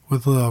random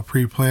with little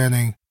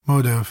pre-planning.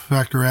 Motive,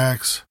 Factor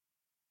X.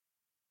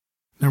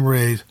 Number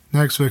 8.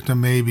 Next victim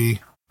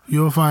maybe.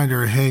 You'll find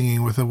her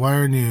hanging with a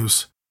wire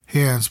noose,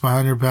 hands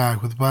behind her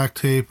back with black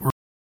tape or...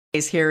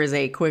 Here is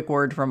a quick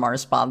word from our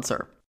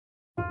sponsor.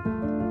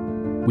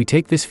 We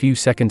take this few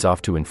seconds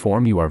off to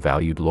inform you, our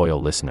valued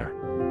loyal listener,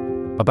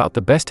 about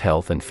the best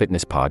health and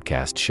fitness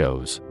podcast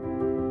shows.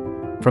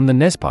 From the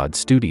Nespod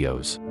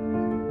Studios.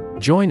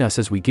 Join us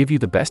as we give you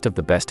the best of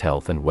the best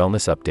health and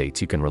wellness updates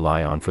you can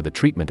rely on for the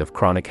treatment of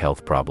chronic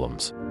health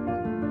problems.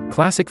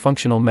 Classic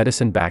functional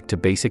medicine back to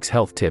basics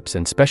health tips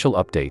and special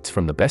updates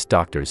from the best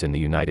doctors in the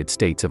United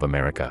States of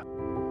America.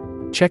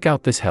 Check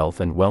out this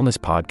health and wellness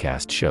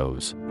podcast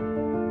shows.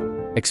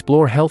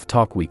 Explore Health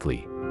Talk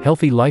Weekly,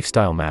 Healthy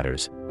Lifestyle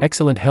Matters,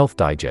 Excellent Health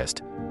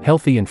Digest,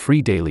 Healthy and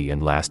Free Daily,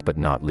 and last but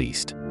not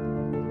least,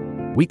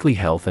 Weekly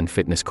Health and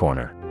Fitness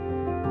Corner.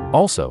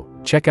 Also,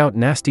 check out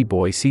Nasty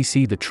Boy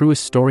CC, the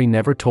truest story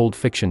never told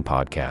fiction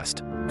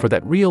podcast, for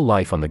that real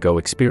life on the go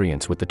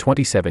experience with the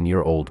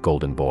 27-year-old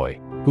golden boy,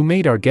 who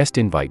made our guest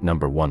invite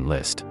 #1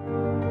 list.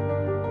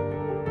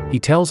 He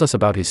tells us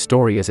about his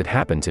story as it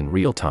happens in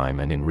real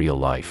time and in real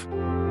life.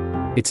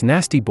 It's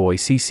Nasty Boy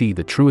CC,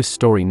 the truest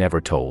story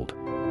never told.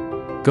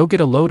 Go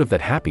get a load of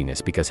that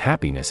happiness, because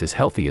happiness is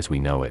healthy as we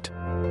know it.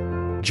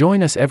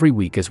 Join us every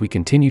week as we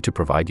continue to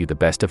provide you the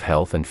best of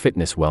health and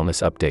fitness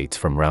wellness updates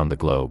from around the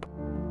globe.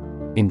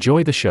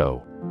 Enjoy the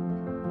show.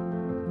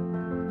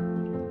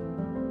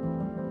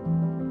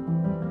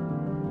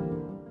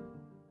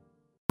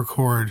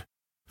 Record.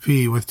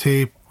 Feet with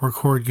tape or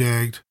cord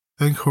gagged,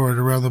 then cord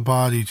around the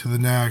body to the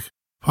neck.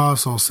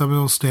 Possible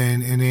seminal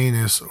stain in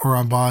anus or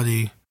on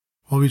body.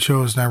 Will be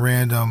chosen at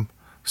random.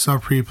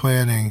 Some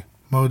pre-planning.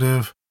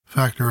 Motive,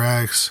 Factor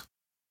X.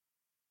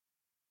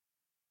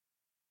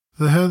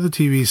 The head of the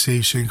TV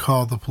station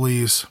called the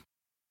police.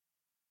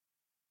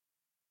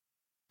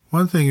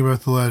 One thing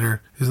about the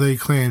letter is that he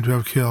claimed to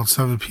have killed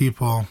 7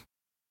 people,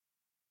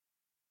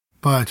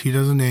 but he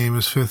doesn't name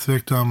his 5th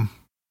victim.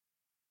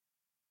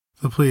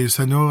 The police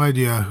had no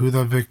idea who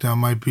that victim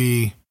might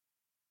be,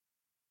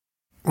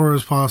 or it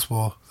was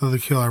possible that the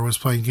killer was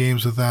playing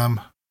games with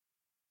them.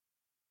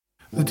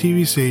 The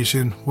TV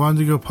station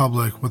wanted to go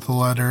public with the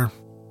letter.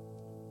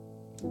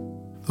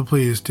 The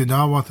police did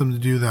not want them to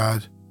do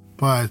that,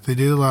 but they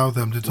did allow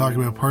them to talk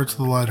about parts of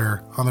the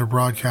letter on their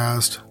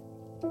broadcast.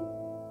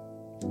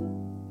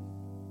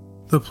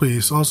 The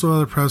police also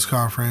had a press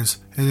conference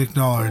and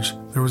acknowledged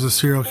there was a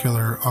serial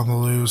killer on the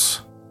loose.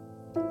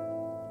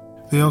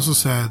 They also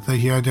said that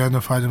he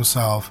identified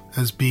himself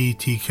as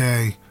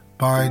BTK,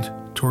 bind,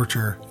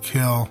 torture,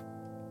 kill.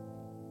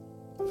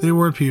 They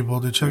warned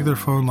people to check their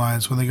phone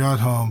lines when they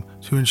got home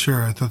to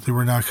ensure that they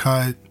were not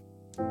cut.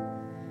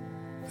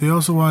 They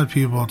also wanted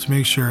people to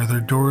make sure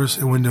their doors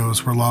and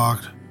windows were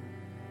locked.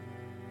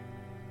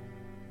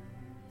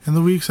 In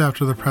the weeks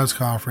after the press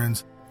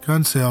conference,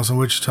 gun sales in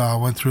Wichita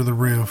went through the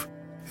roof,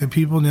 and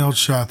people nailed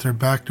shut their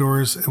back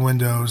doors and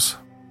windows.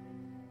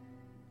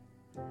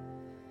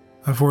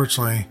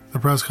 Unfortunately, the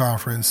press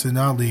conference did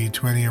not lead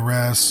to any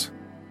arrests.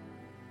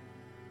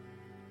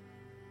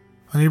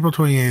 On April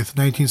 28,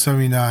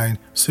 1979,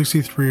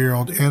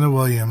 63-year-old Anna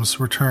Williams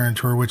returned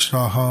to her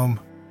Wichita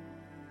home.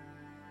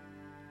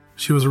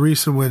 She was a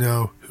recent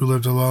widow who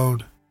lived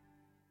alone.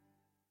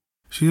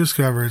 She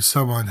discovered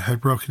someone had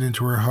broken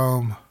into her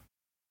home.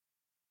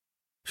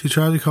 She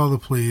tried to call the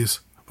police,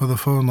 but the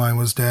phone line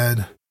was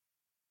dead.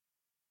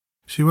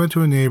 She went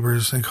to a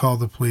neighbor's and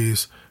called the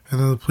police, and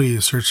then the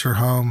police searched her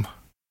home.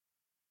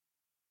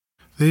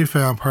 They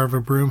found part of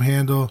a broom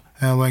handle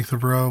and a length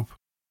of rope.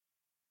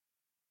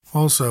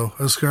 Also,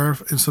 a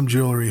scarf and some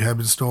jewelry had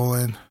been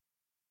stolen.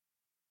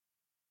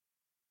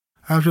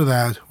 After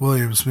that,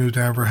 Williams moved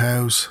out of her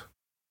house.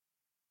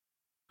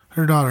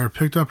 Her daughter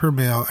picked up her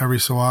mail every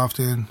so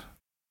often.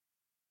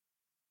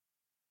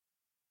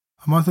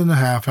 A month and a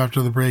half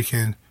after the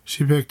break-in,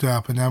 she picked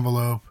up an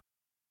envelope.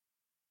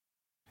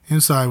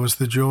 Inside was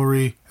the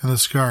jewelry and the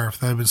scarf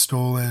that had been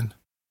stolen.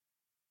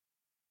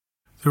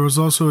 There was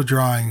also a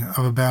drawing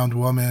of a bound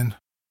woman.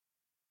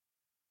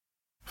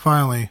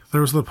 Finally,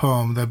 there was the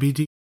poem that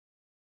BTK.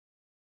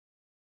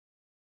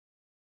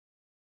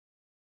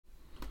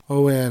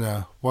 Oh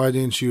Anna, why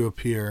didn't you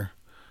appear?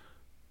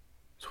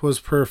 'Twas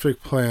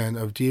perfect plan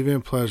of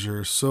deviant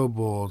pleasure so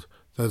bold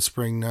that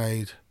spring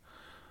night.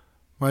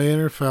 My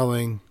inner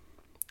felling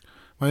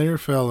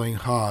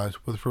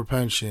hot with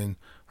propension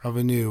of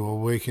a new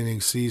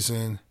awakening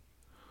season.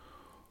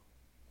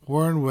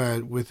 Worn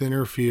wet with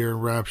inner fear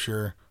and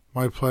rapture,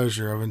 my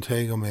pleasure of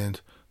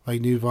entanglement like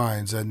new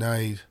vines at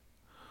night.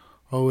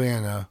 Oh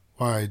Anna,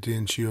 why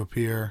didn't you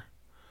appear?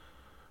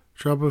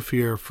 Drop of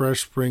fear,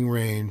 fresh spring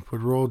rain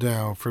would roll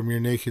down from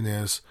your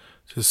nakedness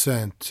to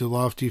scent to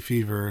lofty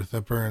fever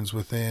that burns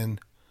within.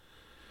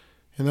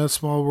 In that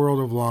small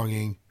world of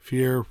longing,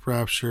 fear,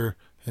 rapture,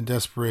 and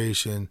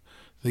desperation,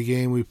 the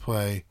game we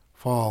play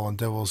fall on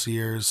devil's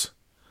ears.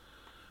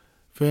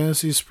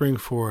 Fantasies spring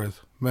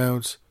forth,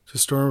 mounts to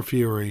storm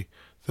fury,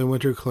 then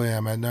winter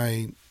clam at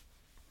night.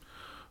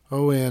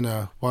 Oh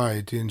Anna,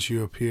 why didn't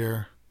you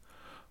appear?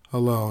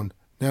 Alone,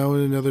 now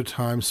in another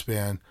time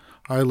span,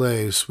 I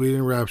lay sweet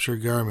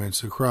enraptured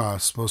garments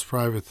across most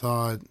private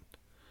thought.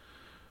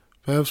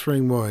 Bev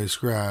spring moist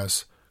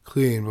grass,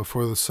 clean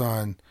before the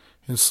sun,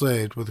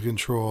 enslaved with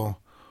control,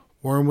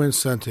 warm wind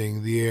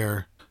scenting the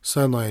air,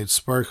 sunlight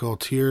sparkle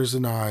tears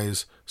and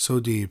eyes so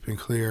deep and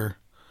clear.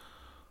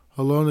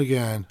 Alone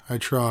again I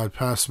trod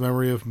past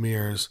memory of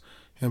mirrors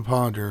and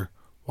ponder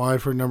Why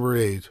for number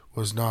 8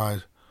 was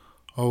not,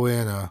 "Oh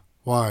Anna,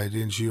 why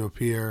didn't you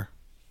appear?"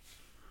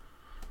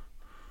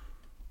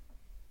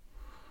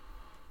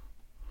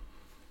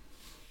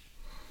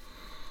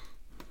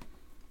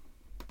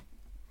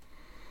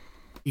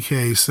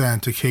 BTK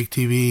sent to Cake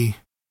TV.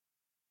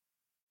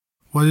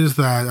 What is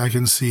that I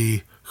can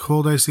see?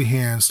 Cold icy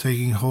hands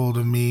taking hold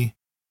of me.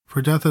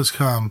 For death has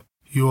come,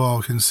 you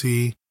all can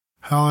see.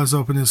 Hell has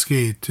opened its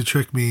gate to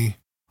trick me.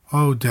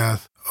 Oh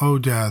death,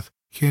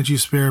 can't you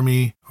spare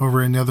me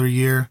over another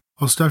year?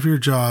 I'll stuff your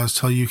jaws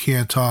till you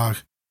can't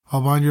talk.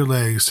 I'll bind your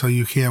legs till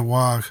you can't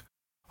walk.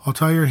 I'll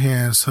tie your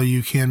hands till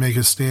you can't make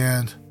a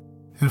stand.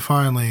 And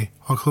finally,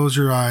 I'll close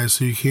your eyes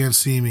so you can't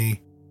see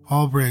me.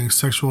 I'll bring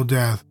sexual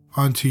death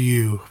unto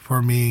you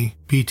for me.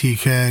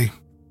 BTK.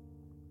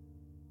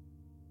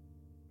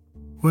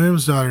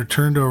 William's daughter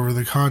turned over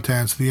the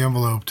contents of the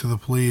envelope to the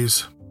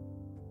police.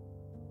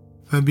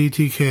 Then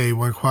BTK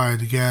went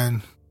quiet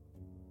again.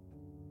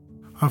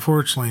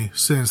 Unfortunately,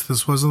 since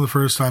this wasn't the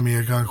first time he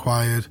had gone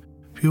quiet,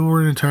 people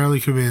weren't entirely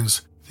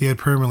convinced that he had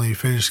permanently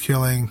finished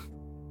killing.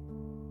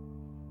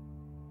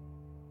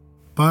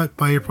 But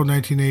by April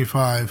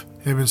 1985,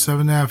 it had been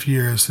 7.5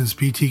 years since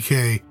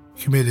BTK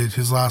committed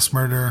his last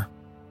murder.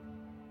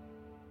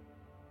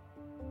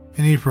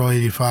 In April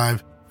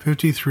 1985,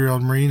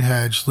 53-year-old Maureen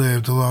Hedge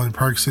lived alone in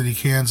Park City,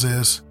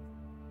 Kansas.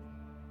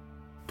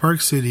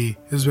 Park City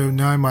is about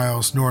 9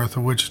 miles north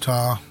of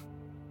Wichita.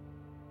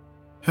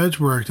 Hedge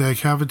worked at a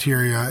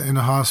cafeteria in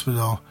a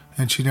hospital,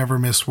 and she never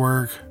missed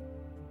work.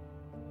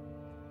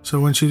 So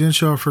when she didn't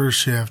show up for her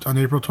shift on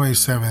April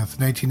 27,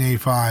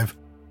 1985,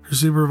 her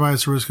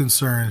supervisor was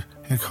concerned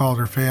and called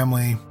her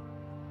family.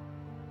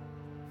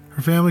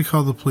 Her family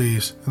called the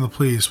police, and the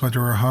police went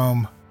to her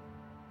home.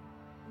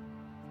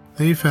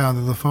 They found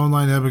that the phone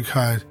line had been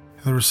cut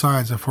and there were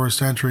signs of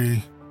forced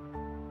entry.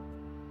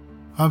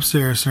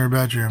 Upstairs in her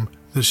bedroom,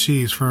 the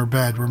sheets from her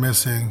bed were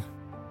missing.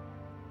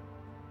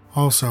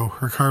 Also,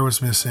 her car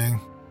was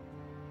missing.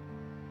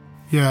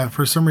 Yet,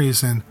 for some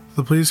reason,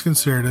 the police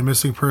considered a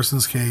missing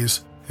persons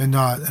case and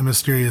not a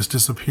mysterious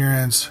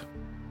disappearance.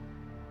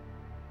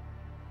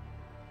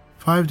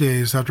 5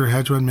 days after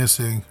Hedge went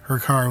missing, her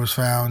car was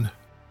found.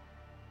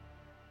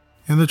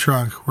 In the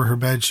trunk were her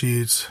bed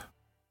sheets.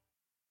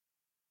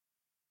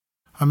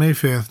 On May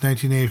 5,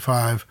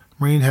 1985,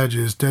 Maureen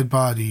Hedges' dead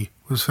body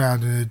was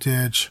found in a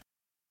ditch.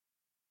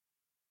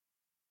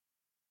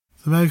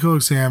 The medical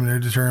examiner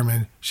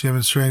determined she had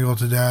been strangled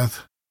to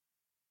death.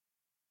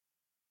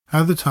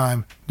 At the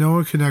time, no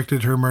one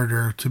connected her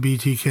murder to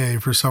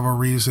BTK for several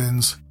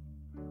reasons.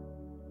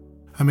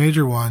 A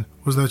major one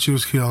was that she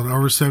was killed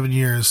over 7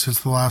 years since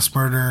the last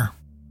murder.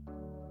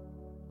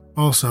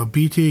 Also,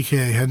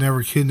 BTK had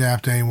never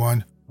kidnapped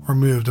anyone or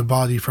moved a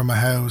body from a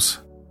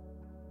house.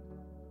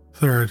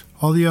 Third,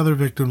 all the other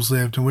victims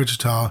lived in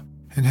Wichita,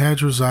 and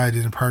Hedge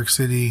resided in Park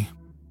City.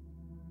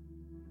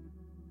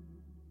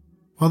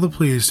 While the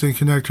police didn't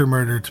connect her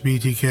murder to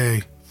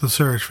BTK, the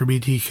search for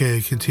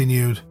BTK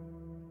continued.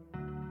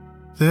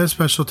 They had a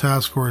special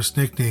task force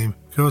nicknamed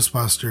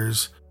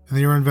Ghostbusters, and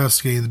they were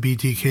investigating the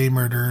BTK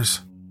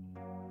murders.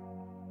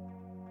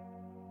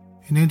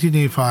 In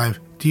 1985,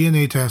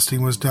 DNA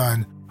testing was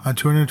done on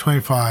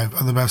 225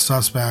 of the best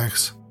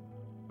suspects.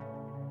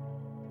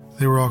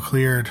 They were all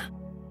cleared.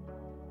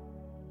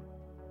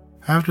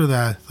 After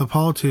that, the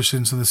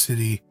politicians in the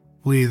city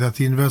believed that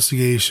the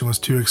investigation was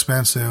too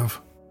expensive,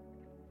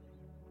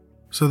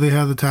 so they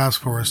had the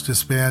task force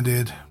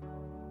disbanded.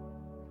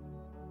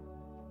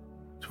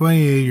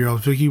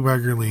 28-year-old Vicki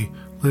Wegerly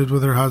lived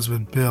with her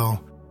husband,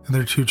 Bill, and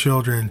their 2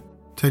 children,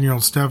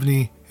 10-year-old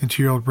Stephanie and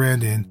 2-year-old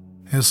Brandon,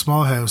 in a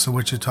small house in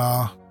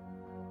Wichita.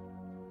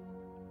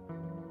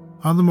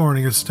 On the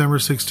morning of September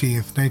 16,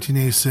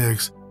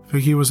 1986,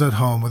 Vicki was at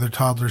home with her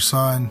toddler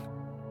son.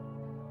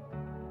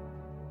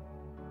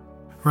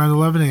 Around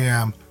 11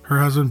 a.m., her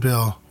husband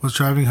Bill was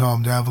driving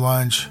home to have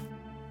lunch.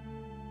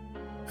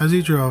 As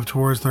he drove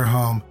towards their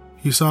home,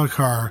 he saw a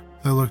car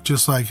that looked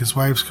just like his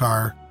wife's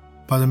car,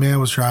 but a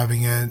man was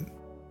driving it.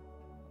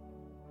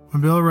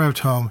 When Bill arrived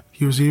home,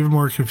 he was even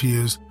more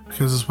confused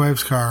because his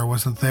wife's car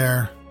wasn't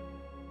there.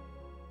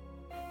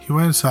 He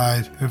went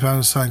inside and found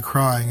his son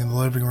crying in the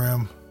living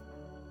room.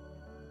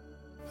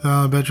 Then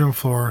on the bedroom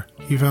floor,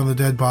 he found the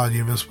dead body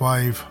of his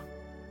wife.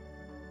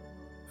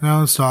 An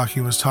Allen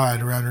stocking was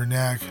tied around her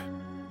neck.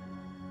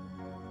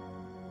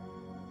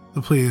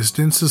 The police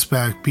didn't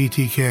suspect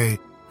BTK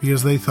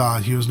because they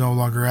thought he was no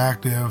longer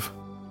active.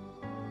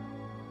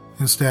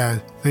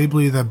 Instead, they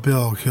believed that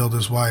Bill killed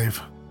his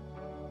wife.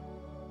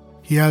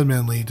 He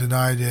adamantly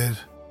denied it.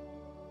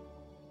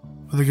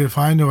 But they could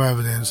find no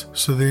evidence,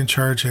 so they didn't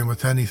charge him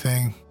with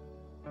anything.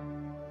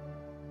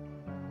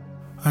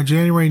 On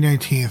January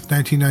 19,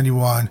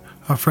 1991,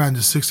 a friend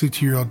of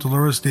 62-year-old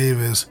Dolores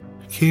Davis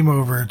came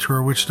over to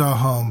her Wichita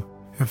home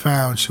and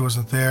found she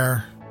wasn't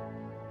there.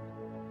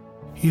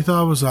 He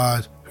thought it was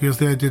odd because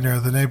they had dinner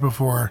the night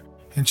before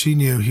and she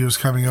knew he was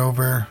coming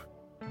over.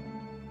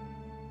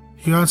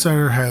 He got inside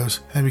her house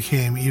and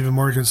became even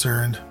more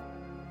concerned.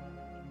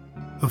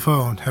 The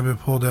phone had been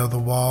pulled out of the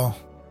wall.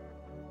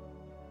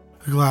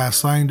 The glass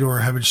sliding door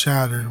had been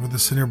shattered with a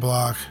cinder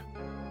block.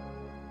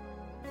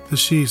 The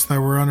sheets that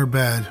were on her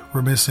bed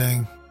were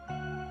missing.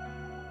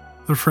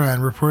 The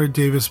friend reported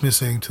Davis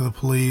missing to the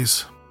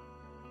police.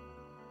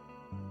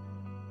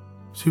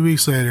 2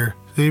 weeks later,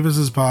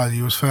 Davis's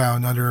body was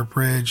found under a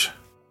bridge.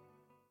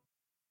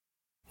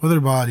 With her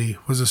body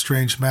was a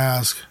strange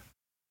mask.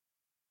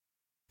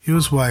 It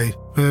was white,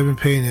 but had been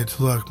painted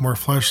to look more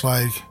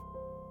flesh-like.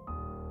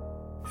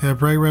 It had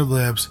bright red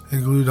lips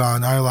and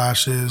glued-on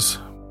eyelashes.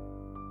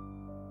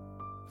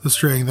 The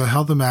string that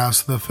held the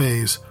mask to the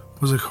face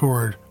was a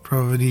cord from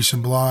a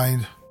Venetian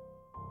blind.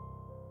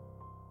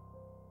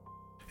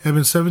 It had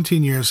been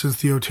 17 years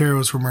since the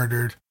Oteros were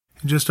murdered,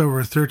 and just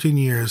over 13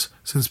 years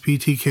since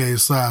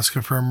BTK's last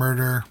confirmed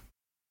murder.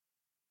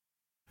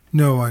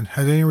 No one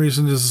had any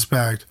reason to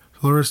suspect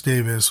Dolores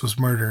Davis was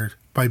murdered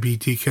by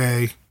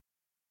BTK.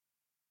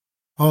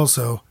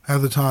 Also,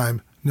 at the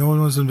time, no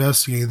one was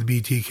investigating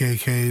the BTK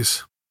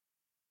case.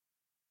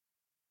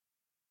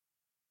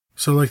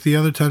 So like the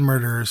other 10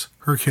 murders,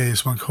 her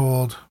case went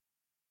cold.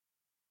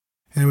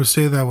 And it would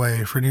stay that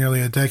way for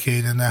nearly a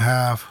decade and a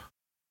half.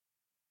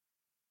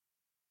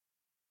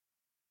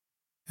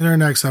 In our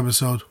next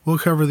episode, we'll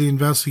cover the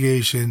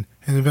investigation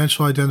and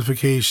eventual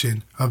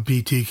identification of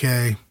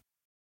BTK.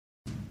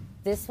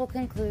 This will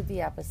conclude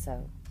the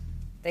episode.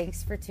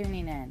 Thanks for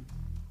tuning in.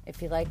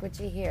 If you like what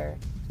you hear,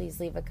 please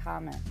leave a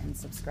comment and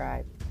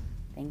subscribe.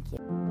 Thank you.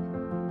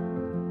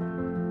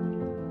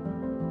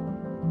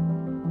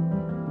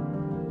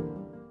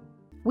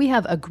 We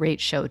have a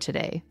great show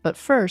today, but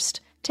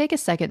first, take a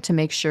second to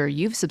make sure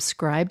you've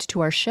subscribed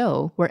to our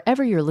show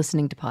wherever you're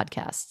listening to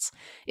podcasts.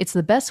 It's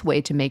the best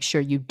way to make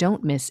sure you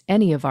don't miss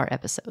any of our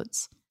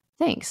episodes.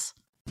 Thanks.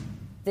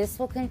 This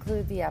will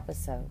conclude the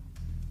episode.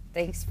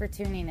 Thanks for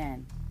tuning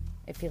in.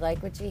 If you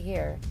like what you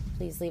hear,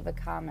 please leave a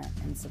comment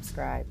and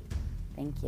subscribe. Thank you.